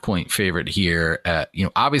 3.5 point favorite here.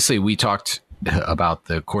 Obviously we talked about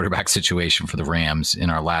the quarterback situation for the Rams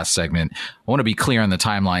in our last segment. I want to be clear on the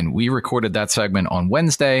timeline. We recorded that segment on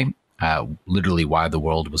Wednesday, literally while the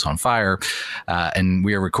world was on fire. And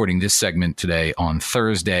we are recording this segment today on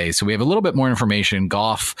Thursday. So we have a little bit more information.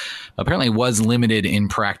 Goff apparently was limited in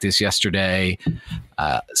practice yesterday.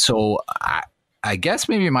 So I guess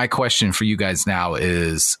maybe my question for you guys now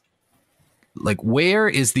is, like, where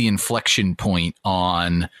is the inflection point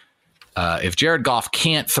on if Jared Goff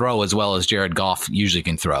can't throw as well as Jared Goff usually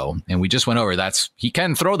can throw? And we just went over he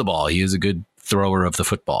can throw the ball. He is a good thrower of the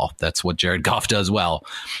football. That's what Jared Goff does well.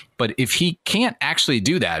 But if he can't actually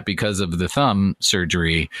do that because of the thumb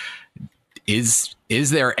surgery, is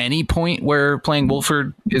there any point where playing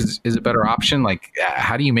Wolford is a better option? Like,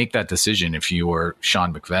 how do you make that decision if you were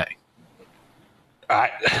Sean McVay?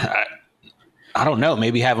 I don't know.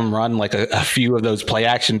 Maybe have him run like a few of those play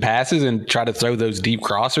action passes and try to throw those deep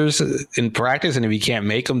crossers in practice. And if he can't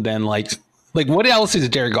make them, then like what else is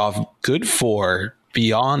Jared Goff good for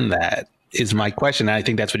beyond that is my question. And I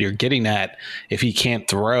think that's what you're getting at. If he can't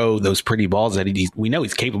throw those pretty balls that we know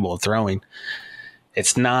he's capable of throwing,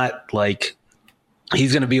 it's not like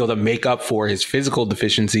he's going to be able to make up for his physical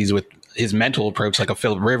deficiencies with his mental approach, like a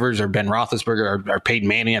Phillip Rivers or Ben Roethlisberger or Peyton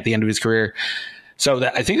Manning at the end of his career. So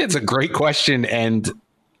I think that's a great question. And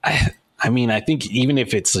I mean, I think even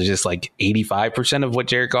if it's just like 85% of what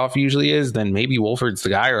Jared Goff usually is, then maybe Wolford's the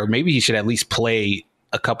guy, or maybe he should at least play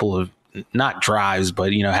a couple of not drives,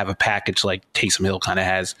 but, you know, have a package like Taysom Hill kind of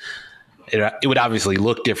has. It would obviously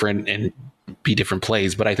look different and be different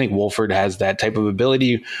plays, but I think Wolford has that type of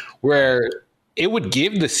ability where it would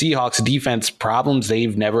give the Seahawks defense problems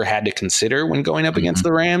they've never had to consider when going up against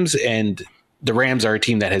the Rams. And the Rams are a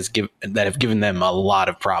team that have given them a lot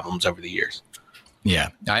of problems over the years. Yeah,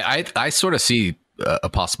 I sort of see a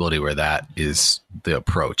possibility where that is the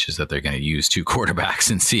approach, is that they're going to use 2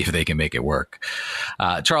 quarterbacks and see if they can make it work.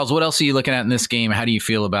 Charles, what else are you looking at in this game? How do you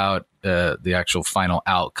feel about the actual final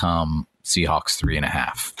outcome? Seahawks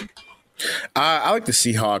 3.5. I like the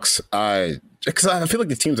Seahawks because I feel like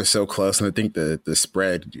the teams are so close, and I think the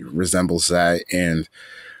spread resembles that. And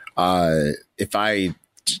if I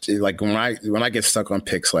like when I get stuck on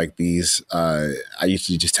picks like these, I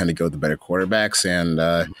usually just tend to go with the better quarterbacks, and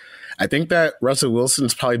I think that Russell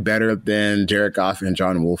Wilson's probably better than Jared Goff and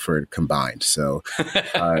John Wolford combined. So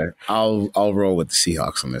I'll roll with the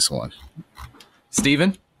Seahawks on this one.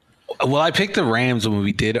 Steven? Well, I picked the Rams when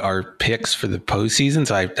we did our picks for the postseason,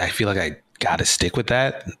 so I feel like I got to stick with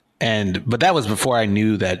that. But that was before I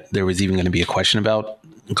knew that there was even going to be a question about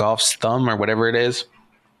Goff's thumb or whatever it is.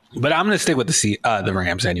 But I'm going to stick with the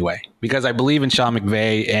Rams anyway, because I believe in Sean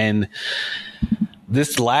McVay. And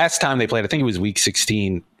this last time they played, I think it was week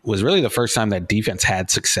 16, was really the first time that defense had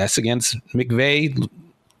success against McVay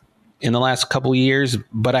in the last couple of years.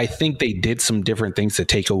 But I think they did some different things to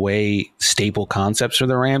take away staple concepts for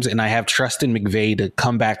the Rams. And I have trust in McVay to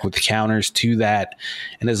come back with counters to that.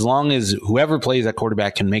 And as long as whoever plays at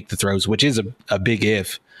quarterback can make the throws, which is a big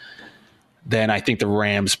if, then I think the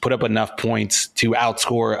Rams put up enough points to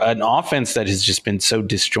outscore an offense that has just been so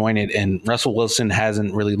disjointed. And Russell Wilson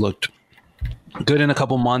hasn't really looked good in a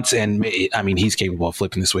couple months. And I mean, he's capable of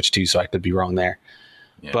flipping the switch too, so I could be wrong there.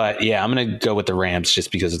 Yeah. But yeah, I'm going to go with the Rams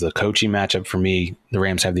just because of the coaching matchup. For me, the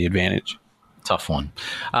Rams have the advantage. Tough one.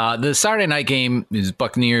 The Saturday night game is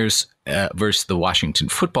Buccaneers versus the Washington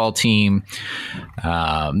football team.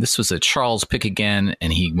 This was a Charles pick again,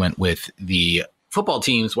 and he went with the football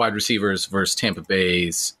teams, wide receivers versus Tampa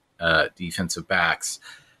Bay's defensive backs.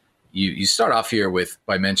 You start off here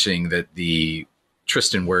by mentioning that the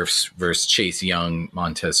Tristan Wirfs versus Chase Young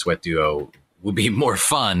Montez Sweat duo will be more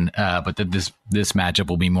fun, but that this matchup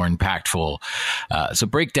will be more impactful. So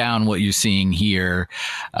break down what you're seeing here.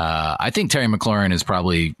 I think Terry McLaurin is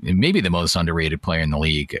probably maybe the most underrated player in the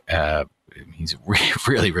league. He's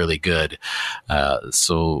really, really good.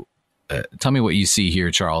 So tell me what you see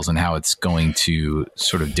here, Charles, and how it's going to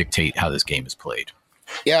sort of dictate how this game is played.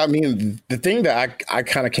 Yeah, I mean, the thing that I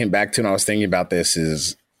kind of came back to when I was thinking about this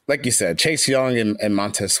is, like you said, Chase Young and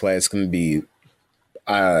Montez Sweat is going to be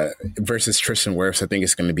versus Tristan Wirfs. I think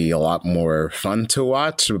it's going to be a lot more fun to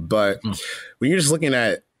watch. But when you're just looking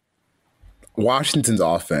at Washington's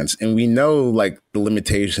offense, and we know like the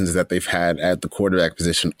limitations that they've had at the quarterback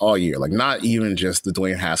position all year, like not even just the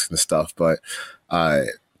Dwayne Haskins stuff, but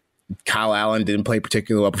Kyle Allen didn't play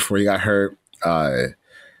particularly well before he got hurt.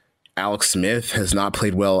 Alex Smith has not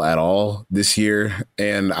played well at all this year.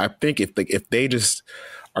 And I think if they just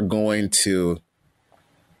are going to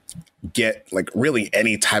get like really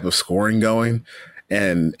any type of scoring going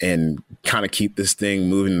and kind of keep this thing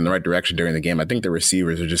moving in the right direction during the game, I think the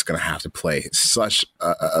receivers are just going to have to play such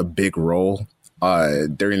a big role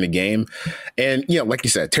during the game. And, like you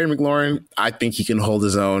said, Terry McLaurin, I think he can hold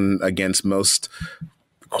his own against most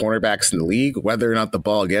cornerbacks in the league. Whether or not the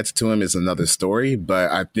ball gets to him is another story, but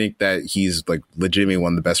I think that he's like legitimately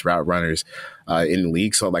one of the best route runners in the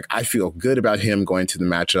league. So like I feel good about him going to the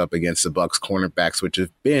matchup against the Bucs cornerbacks, which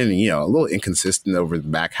have been, a little inconsistent over the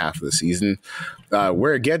back half of the season.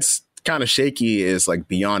 Where it gets kind of shaky is like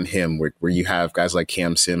beyond him, where you have guys like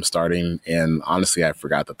Cam Sims starting, and honestly, I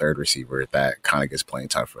forgot the third receiver that kind of gets playing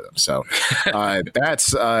time for them. So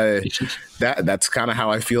that's kind of how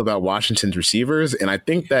I feel about Washington's receivers, and I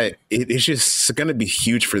think that it's just going to be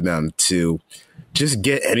huge for them to just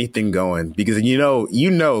get anything going, because you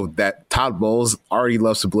know that Todd Bowles already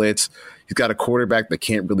loves to blitz. He's got a quarterback that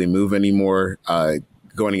can't really move anymore.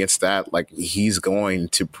 Going against that, like he's going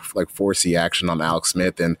to like force the action on Alex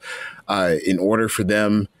Smith, and in order for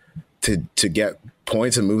them to get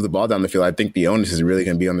points and move the ball down the field, I think the onus is really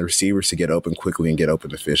going to be on the receivers to get open quickly and get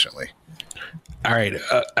open efficiently. All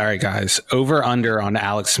right, guys. Over under on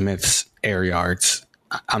Alex Smith's air yards.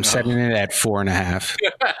 I'm setting it at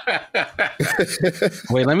 4.5.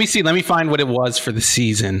 Wait, let me see. Let me find what it was for the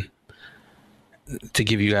season to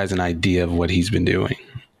give you guys an idea of what he's been doing.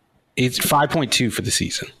 It's 5.2 for the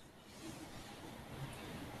season.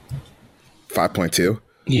 5.2?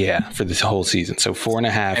 Yeah, for this whole season. So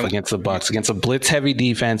 4.5 against the Bucs, against a blitz-heavy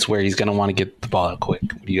defense where he's going to want to get the ball out quick.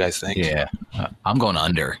 What do you guys think? Yeah, I'm going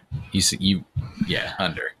under.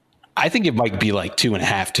 Under. I think it might be like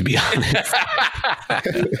 2.5, to be honest.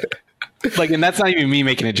 Like, and that's not even me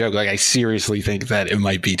making a joke. Like, I seriously think that it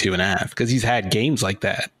might be 2.5 because he's had games like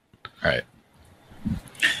that. Right.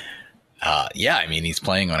 I mean, he's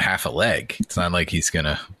playing on half a leg. It's not like he's going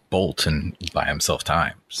to bolt and buy himself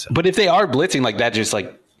time. So. But if they are blitzing, like that just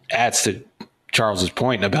like adds to Charles's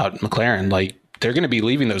point about McLaurin. Like they're going to be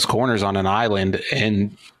leaving those corners on an island,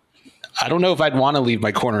 and I don't know if I'd want to leave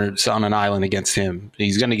my corners on an island against him.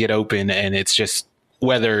 He's going to get open, and it's just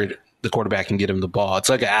whether the quarterback can get him the ball. It's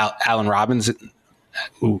like an Allen Robinson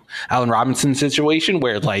situation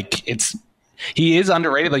where like he is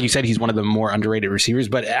underrated. Like you said, he's one of the more underrated receivers,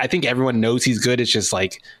 but I think everyone knows he's good. It's just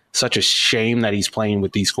like such a shame that he's playing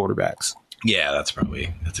with these quarterbacks. Yeah, that's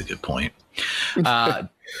a good point.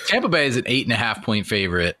 Tampa Bay is an 8.5-point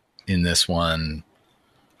favorite in this one.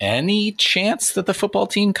 Any chance that the football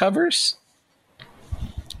team covers?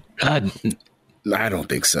 I don't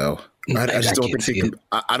think so. I just don't think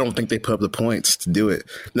I don't think they put up the points to do it.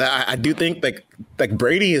 Now, I do think like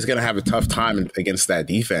Brady is going to have a tough time against that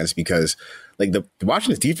defense because like the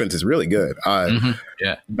Washington's defense is really good.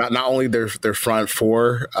 Yeah. Not only their front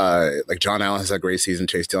four, like John Allen has had a great season.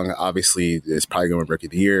 Chase Young obviously is probably going to be Rookie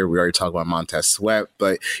of the Year. We already talked about Montez Sweat,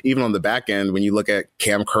 but even on the back end, when you look at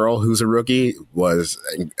Cam Curl, who's a rookie, was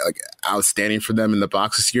like outstanding for them in the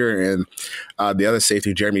box this year, and the other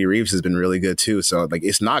safety, Jeremy Reeves, has been really good too. So like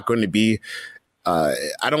it's not going to be.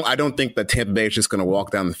 I don't think that Tampa Bay is just going to walk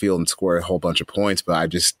down the field and score a whole bunch of points, but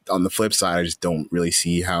on the flip side, I just don't really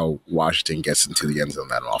see how Washington gets into the end zone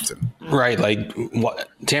that often. Right. Like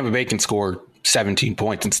Tampa Bay can score 17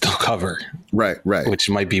 points and still cover. Right. Which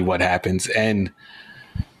might be what happens. And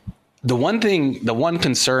the one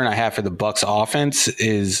concern I have for the Bucs offense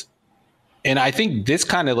is, and I think this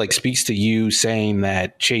kind of like speaks to you saying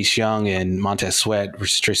that Chase Young and Montez Sweat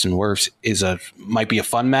versus Tristan Wirfs might be a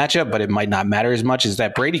fun matchup, but it might not matter as much, is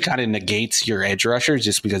that Brady kind of negates your edge rushers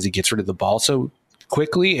just because he gets rid of the ball so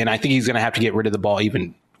quickly, and I think he's going to have to get rid of the ball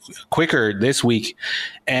even quicker this week.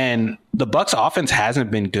 And the Bucs offense hasn't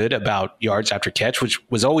been good about yards after catch, which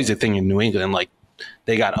was always a thing in New England. Like,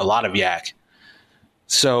 they got a lot of yak.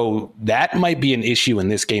 So that might be an issue in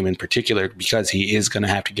this game in particular, because he is going to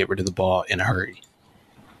have to get rid of the ball in a hurry.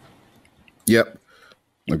 Yep.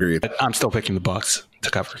 Agreed. But I'm still picking the Bucs to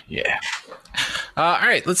cover. Yeah. All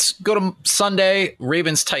right, let's go to Sunday.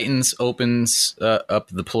 Ravens-Titans opens up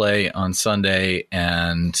the play on Sunday,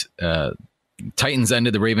 and Titans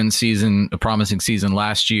ended the Ravens season, a promising season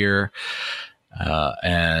last year,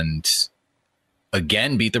 and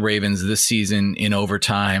again beat the Ravens this season in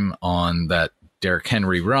overtime on that Derrick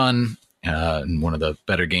Henry run, in one of the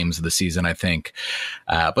better games of the season, I think.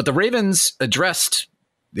 But the Ravens addressed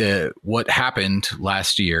what happened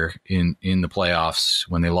last year in the playoffs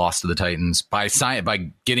when they lost to the Titans by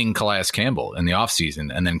getting Calais Campbell in the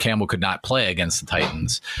offseason, and then Campbell could not play against the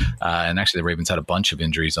Titans. And actually, the Ravens had a bunch of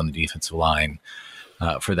injuries on the defensive line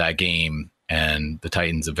for that game, and the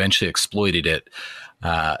Titans eventually exploited it.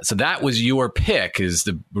 So that was your pick, is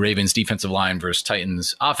the Ravens defensive line versus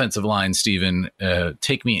Titans offensive line. Steven,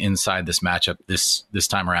 take me inside this matchup this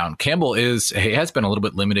time around. Campbell he has been a little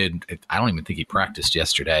bit limited. I don't even think he practiced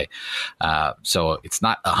yesterday. So it's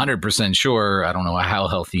not 100% sure. I don't know how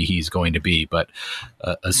healthy he's going to be, but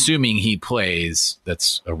assuming he plays,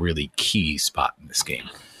 that's a really key spot in this game.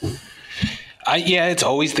 Yeah, it's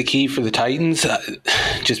always the key for the Titans,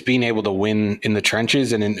 just being able to win in the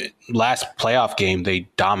trenches. And in last playoff game, they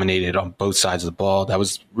dominated on both sides of the ball. That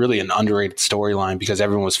was really an underrated storyline because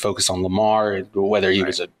everyone was focused on Lamar, whether he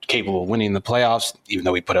was capable of winning the playoffs, even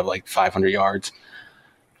though he put up like 500 yards.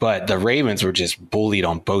 But the Ravens were just bullied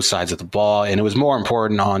on both sides of the ball. And it was more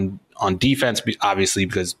important on defense, obviously,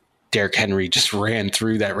 because Derrick Henry just ran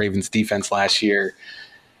through that Ravens defense last year.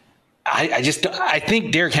 I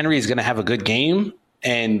think Derrick Henry is going to have a good game,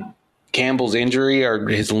 and Campbell's injury or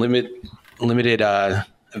his limited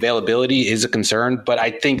availability is a concern. But I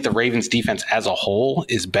think the Ravens defense as a whole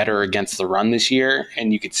is better against the run this year,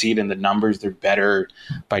 and you could see it in the numbers. They're better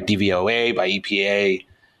by DVOA, by EPA,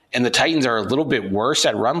 and the Titans are a little bit worse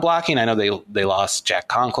at run blocking. I know they lost Jack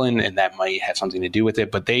Conklin, and that might have something to do with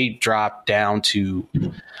it, but they dropped down to,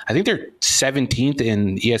 I think they're 17th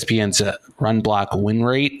in ESPN's run block win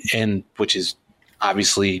rate, and which is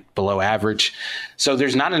obviously below average. So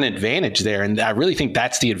there's not an advantage there. And I really think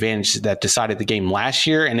that's the advantage that decided the game last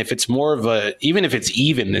year. And if it's more of even if it's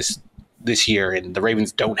even this year and the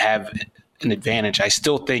Ravens don't have an advantage, I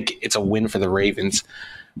still think it's a win for the Ravens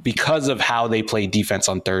because of how they play defense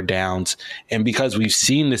on third downs. And because we've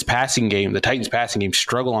seen this passing game, the Titans passing game,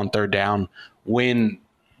 struggle on third down when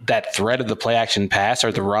that threat of the play action pass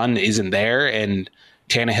or the run isn't there, and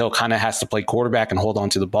Tannehill kind of has to play quarterback and hold on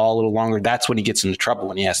to the ball a little longer. That's when he gets into trouble,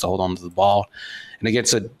 when he has to hold on to the ball. And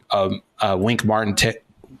against a Wink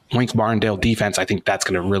Martindale defense, I think that's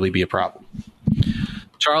going to really be a problem.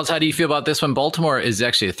 Charles, how do you feel about this one? Baltimore is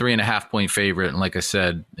actually a 3.5-point favorite. And like I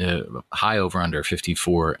said, high over under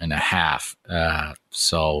 54.5.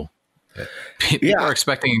 So people are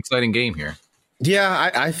expecting an exciting game here.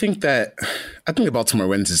 Yeah, I think that Baltimore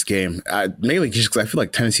wins this game, mainly just because I feel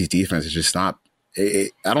like Tennessee's defense is just not. I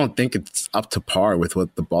don't think it's up to par with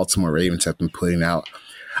what the Baltimore Ravens have been putting out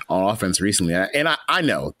on offense recently. And I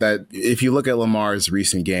know that if you look at Lamar's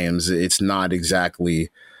recent games, it's not exactly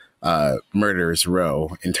murderer's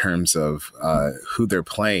row in terms of who they're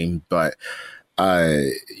playing, but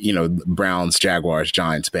Browns, Jaguars,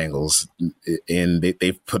 Giants, Bengals, and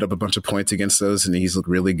they've put up a bunch of points against those, and he's looked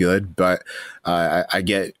really good. But I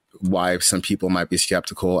get why some people might be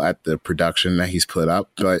skeptical at the production that he's put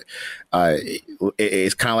up, but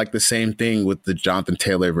it's kind of like the same thing with the Jonathan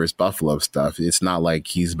Taylor versus Buffalo stuff. It's not like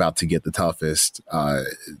he's about to get the toughest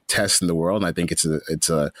test in the world, and I think it's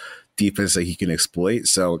a defense that he can exploit.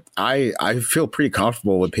 So I feel pretty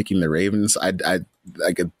comfortable with picking the Ravens.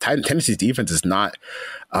 Tennessee's defense is not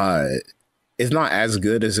as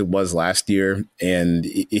good as it was last year, and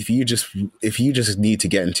if you just need to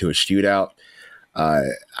get into a shootout,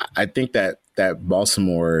 I think that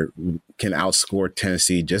Baltimore can outscore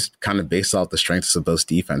Tennessee just kind of based off the strengths of those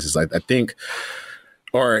defenses. I think,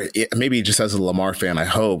 or maybe just as a Lamar fan, I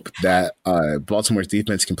hope that Baltimore's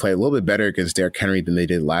defense can play a little bit better against Derrick Henry than they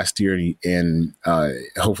did last year. And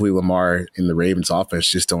hopefully Lamar and the Ravens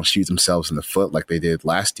offense just don't shoot themselves in the foot like they did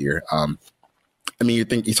last year. You're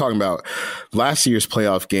talking about last year's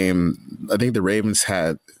playoff game. I think the Ravens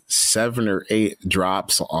had 7 or 8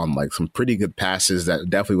 drops on like some pretty good passes that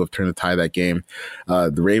definitely would have turned the tide of that game.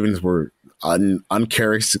 The Ravens were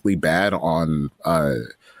uncharacteristically bad on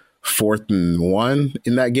 4th and 1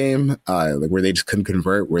 in that game, like where they just couldn't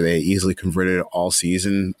convert, where they easily converted all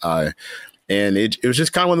season. And it was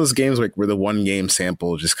just kind of one of those games like where the 1 game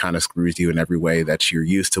sample just kind of screws you in every way that you're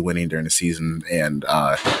used to winning during the season. And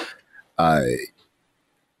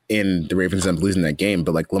in the Ravens end up losing that game.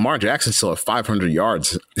 But like Lamar Jackson still had 500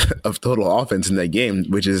 yards of total offense in that game,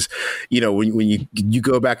 which is, when you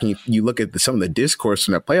go back and you look at some of the discourse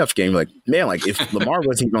from that playoff game, like, man, like if Lamar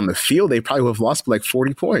wasn't even on the field, they probably would have lost by like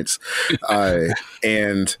 40 points.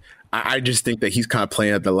 And I just think that he's kind of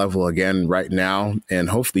playing at the level again right now, and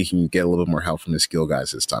hopefully he can get a little bit more help from the skill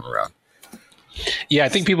guys this time around. Yeah, I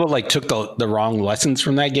think people like took the wrong lessons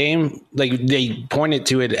from that game. Like they pointed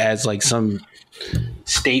to it as like some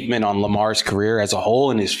statement on Lamar's career as a whole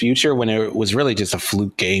and his future, when it was really just a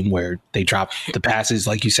fluke game where they dropped the passes.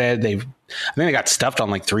 Like you said, I think they got stuffed on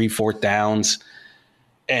like 3 4th downs,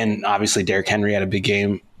 and obviously Derrick Henry had a big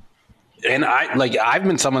game. And I've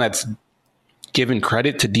been someone that's given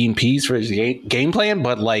credit to Dean Pease for his game plan,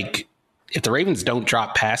 but like if the Ravens don't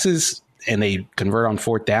drop passes and they convert on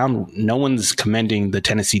 4th down, no one's commending the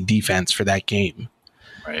Tennessee defense for that game.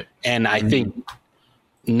 Right. And I think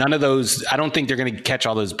none of those, I don't think they're going to catch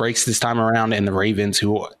all those breaks this time around. And the Ravens,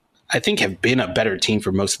 who I think have been a better team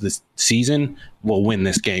for most of this season, will win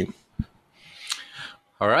this game.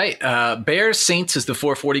 All right. Bears Saints is the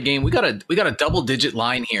 4:40 game. We got a double-digit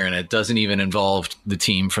line here, and it doesn't even involve the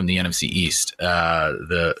team from the NFC East.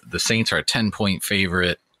 The Saints are a 10-point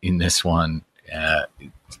favorite in this one.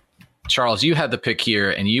 Charles, you had the pick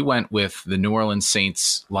here, and you went with the New Orleans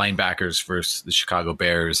Saints linebackers versus the Chicago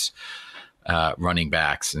Bears running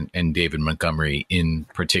backs, and David Montgomery in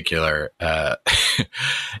particular.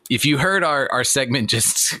 If you heard our segment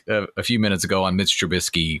just a few minutes ago on Mitch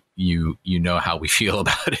Trubisky, you know how we feel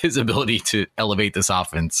about his ability to elevate this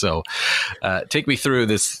offense. So take me through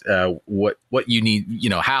this, what you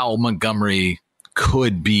need, how Montgomery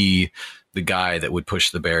could be the guy that would push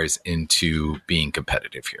the Bears into being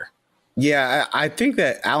competitive here. Yeah, I think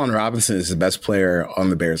that Allen Robinson is the best player on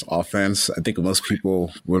the Bears offense. I think most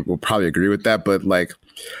people will probably agree with that. But like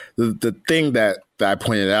the thing that I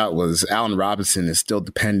pointed out was Allen Robinson is still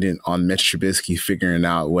dependent on Mitch Trubisky figuring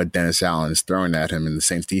out what Dennis Allen is throwing at him and the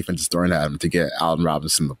Saints defense is throwing at him to get Allen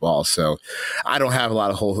Robinson the ball. So I don't have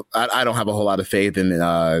a whole lot of faith in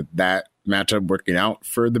that matchup working out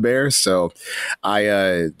for the Bears. So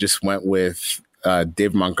I just went with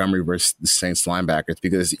David Montgomery versus the Saints linebackers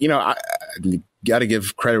because, I got to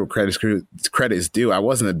give credit where credit is due. I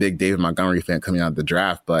wasn't a big David Montgomery fan coming out of the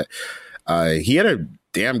draft, but he had a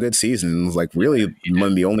damn good season. It was like really one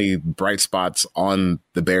of the only bright spots on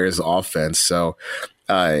the Bears offense. So,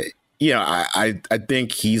 I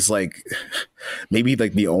think he's like maybe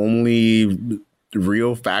like the only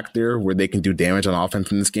real factor where they can do damage on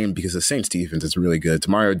offense in this game because the Saints defense is really good.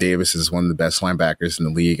 Demario Davis is one of the best linebackers in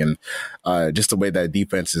the league, and just the way that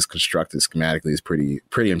defense is constructed schematically is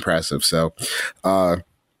pretty impressive. So I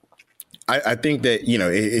think that,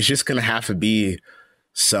 it's just going to have to be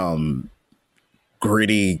some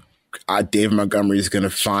gritty. David Montgomery is going to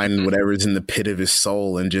find whatever's in the pit of his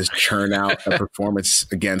soul and just churn out a performance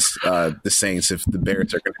against the Saints if the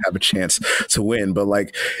Bears are going to have a chance to win. But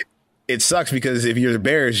like, it sucks because if you're the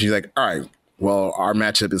Bears, you're like, all right, well, our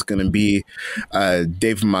matchup is going to be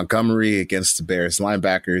David Montgomery against the Bears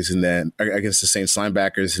linebackers and then against the Saints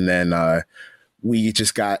linebackers. And then we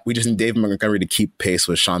just need David Montgomery to keep pace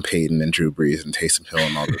with Sean Payton and Drew Brees and Taysom Hill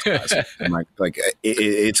and all those guys. And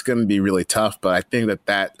it's going to be really tough. But I think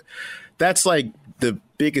that's like the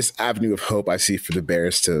biggest avenue of hope I see for the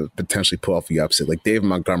Bears to potentially pull off the upset. Like David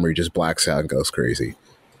Montgomery just blacks out and goes crazy.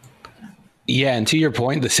 Yeah, and to your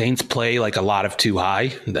point, the Saints play like a lot of too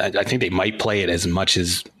high. I think they might play it as much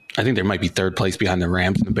as I think there might be third place behind the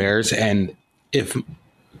Rams and the Bears. And if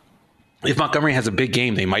Montgomery has a big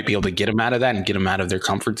game, they might be able to get him out of that and get him out of their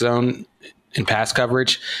comfort zone in pass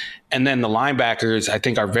coverage. And then the linebackers, I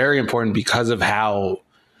think, are very important because of how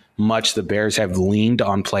much the Bears have leaned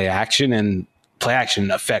on play action, and play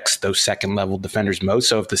action affects those second level defenders most.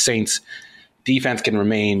 So if the Saints defense can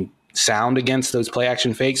remain sound against those play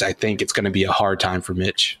action fakes, I think it's going to be a hard time for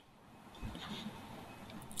Mitch.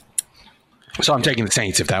 So I'm taking the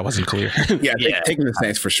Saints if that wasn't clear. Yeah, taking the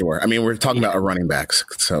Saints for sure. I mean, we're talking about our running backs,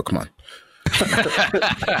 so come on.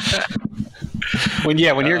 When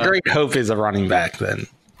your great hope is a running back, then,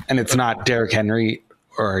 and it's not Derrick Henry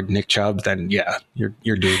or Nick Chubb, then yeah,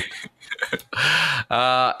 you're doomed.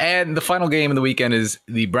 And the final game of the weekend is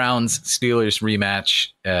the Browns-Steelers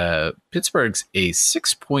rematch. Pittsburgh's a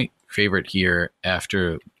 6-point favorite here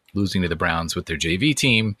after losing to the Browns with their JV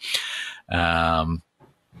team. I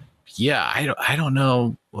don't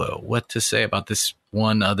know what to say about this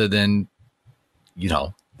one other than,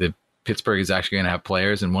 the Pittsburgh is actually going to have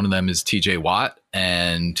players, and one of them is TJ Watt,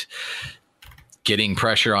 and getting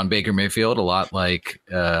pressure on Baker Mayfield, a lot like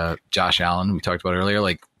Josh Allen we talked about earlier,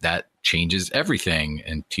 like that changes everything,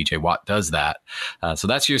 and TJ Watt does that. So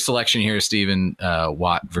that's your selection here, Stephen.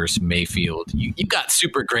 Watt versus Mayfield. You got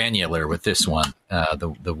super granular with this one,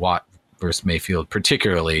 the Watt versus Mayfield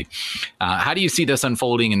particularly. How do you see this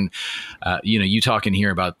unfolding? And you talking here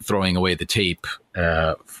about throwing away the tape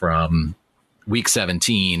from Week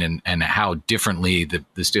 17 and how differently the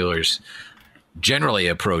Steelers generally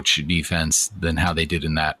approach defense than how they did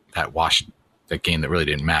in that game that really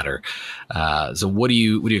didn't matter. So what do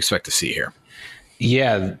you expect to see here?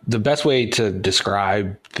 Yeah, the best way to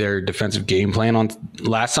describe their defensive game plan on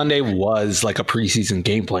last Sunday was like a preseason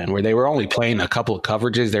game plan where they were only playing a couple of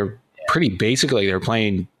coverages. They're pretty basically they're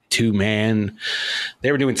playing 2-man.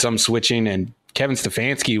 They were doing some switching, and Kevin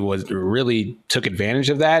Stefanski really took advantage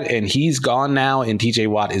of that, and he's gone now, and TJ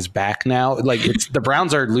Watt is back now. Like the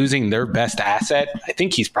Browns are losing their best asset. I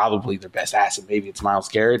think he's probably their best asset. Maybe it's Myles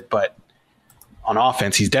Garrett, but on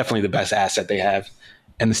offense, he's definitely the best asset they have.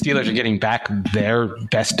 And the Steelers are getting back their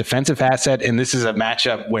best defensive asset, and this is a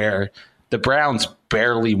matchup where the Browns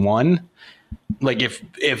barely won. Like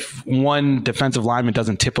if one defensive lineman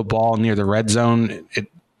doesn't tip a ball near the red zone,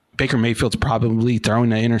 Baker Mayfield's probably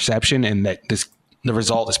throwing an interception, and the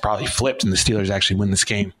result is probably flipped, and the Steelers actually win this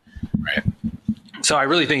game. Right. So I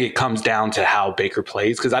really think it comes down to how Baker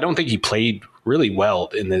plays, because I don't think he played really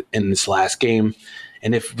well in this last game.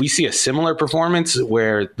 And if we see a similar performance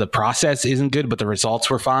where the process isn't good, but the results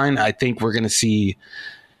were fine, I think we're going to see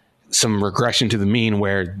some regression to the mean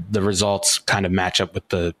where the results kind of match up with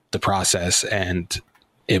the process. And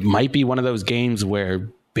it might be one of those games where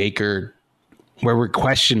we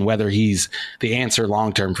question whether he's the answer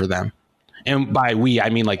long-term for them. And by we, I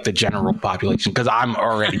mean like the general population, because I'm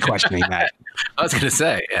already questioning that. I was going to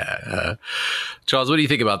say, yeah. Charles, what do you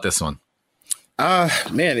think about this one?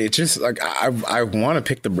 Man, it's just like I want to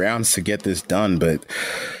pick the Browns to get this done, but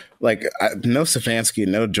like no Stefanski,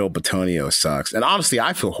 no Joe Bitonio sucks. And honestly,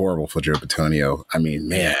 I feel horrible for Joe Bitonio. I mean,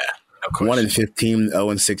 man, 1-15,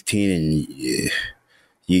 0-16, and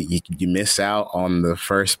you miss out on the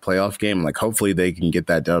first playoff game. Like, hopefully they can get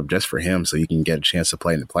that dub just for him, so you can get a chance to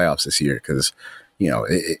play in the playoffs this year. Because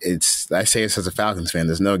it's I say this as a Falcons fan.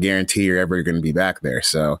 There's no guarantee you're ever going to be back there.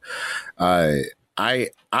 So I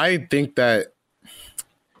think that.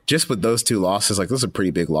 Just with those two losses, like those are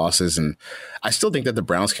pretty big losses, and I still think that the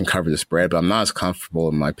Browns can cover the spread, but I'm not as comfortable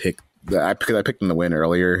in my pick. I picked them to win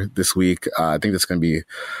earlier this week. I think that's going to be a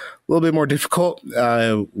little bit more difficult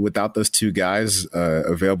without those two guys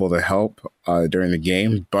available to help during the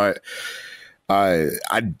game. But I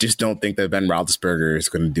just don't think that Ben Roethlisberger is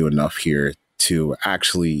going to do enough here to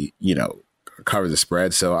actually, cover the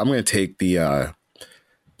spread. So I'm going to take the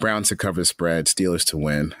Browns to cover the spread, Steelers to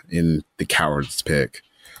win in the coward's pick.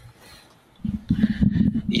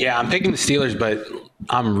 Yeah, I'm picking the Steelers, but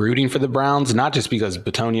I'm rooting for the Browns, not just because of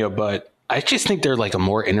Bitonio, but I just think they're like a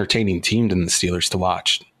more entertaining team than the Steelers to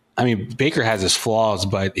watch. I mean, Baker has his flaws,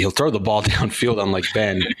 but he'll throw the ball downfield unlike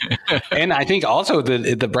Ben. And I think also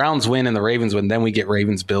the Browns win and the Ravens win, then we get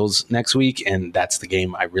Ravens-Bills next week, and that's the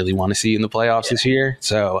game I really want to see in the playoffs this year.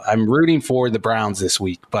 So I'm rooting for the Browns this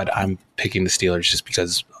week, but I'm picking the Steelers just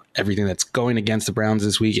because everything that's going against the Browns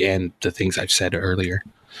this week and the things I've said earlier.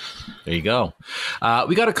 There you go.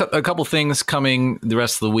 We got a couple things coming the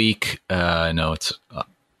rest of the week. I know it's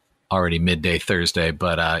already midday Thursday,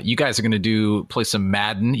 but you guys are going to play some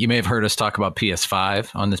Madden. You may have heard us talk about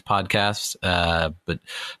PS5 on this podcast, but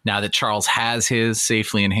now that Charles has his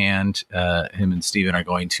safely in hand, him and Steven are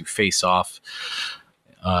going to face off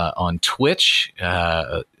on Twitch.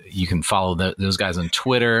 You can follow those guys on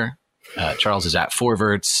Twitter. Charles is at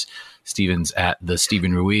Forverts. Steven's at the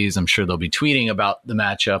Steven Ruiz. I'm sure they'll be tweeting about the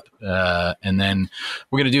matchup. And then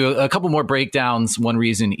we're going to do a couple more breakdowns. One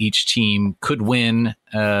reason each team could win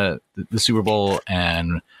the Super Bowl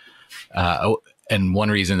and one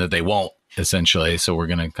reason that they won't, essentially. So we're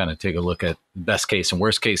going to kind of take a look at best case and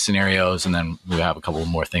worst case scenarios. And then we have a couple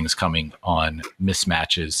more things coming on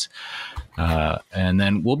mismatches. And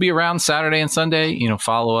then we'll be around Saturday and Sunday.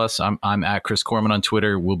 Follow us. I'm at Chris Corman on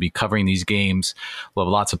Twitter. We'll be covering these games. We'll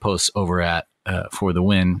have lots of posts over at For the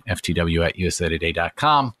Win, FTW at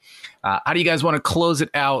usatoday.com. How do you guys want to close it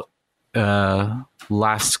out?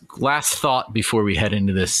 Last thought before we head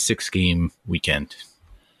into this 6-game weekend.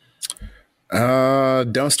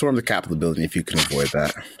 Don't storm the Capitol building if you can avoid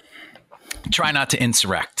that. Try not to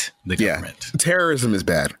insurrect the government. Terrorism is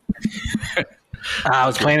bad. I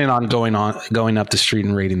was planning on going up the street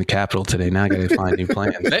and raiding the Capitol today. Now I got to find new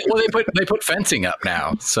plans. They put fencing up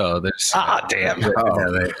now, so there's damn.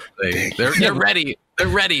 They're ready. They're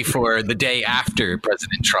ready for the day after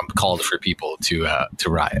President Trump called for people to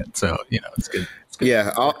riot. So it's good.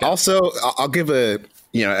 Yeah. I'll give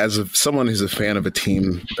as someone who's a fan of a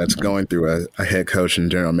team that's going through a head coach and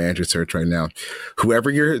general manager search right now, whoever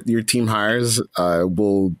your team hires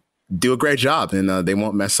will do a great job, and they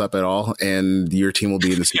won't mess up at all, and your team will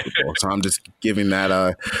be in the Super Bowl. So I'm just giving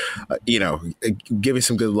that, giving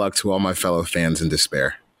some good luck to all my fellow fans in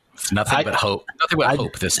despair. It's nothing but hope. Nothing but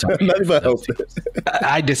hope this time. Nothing but hope.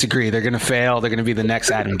 I disagree. They're going to fail. They're going to be the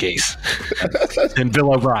next Adam Gase and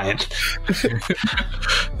Bill O'Brien.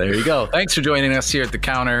 There you go. Thanks for joining us here at The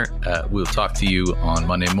Counter. We'll talk to you on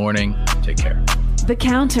Monday morning. Take care. The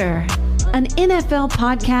Counter, an NFL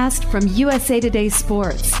podcast from USA Today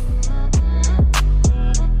Sports.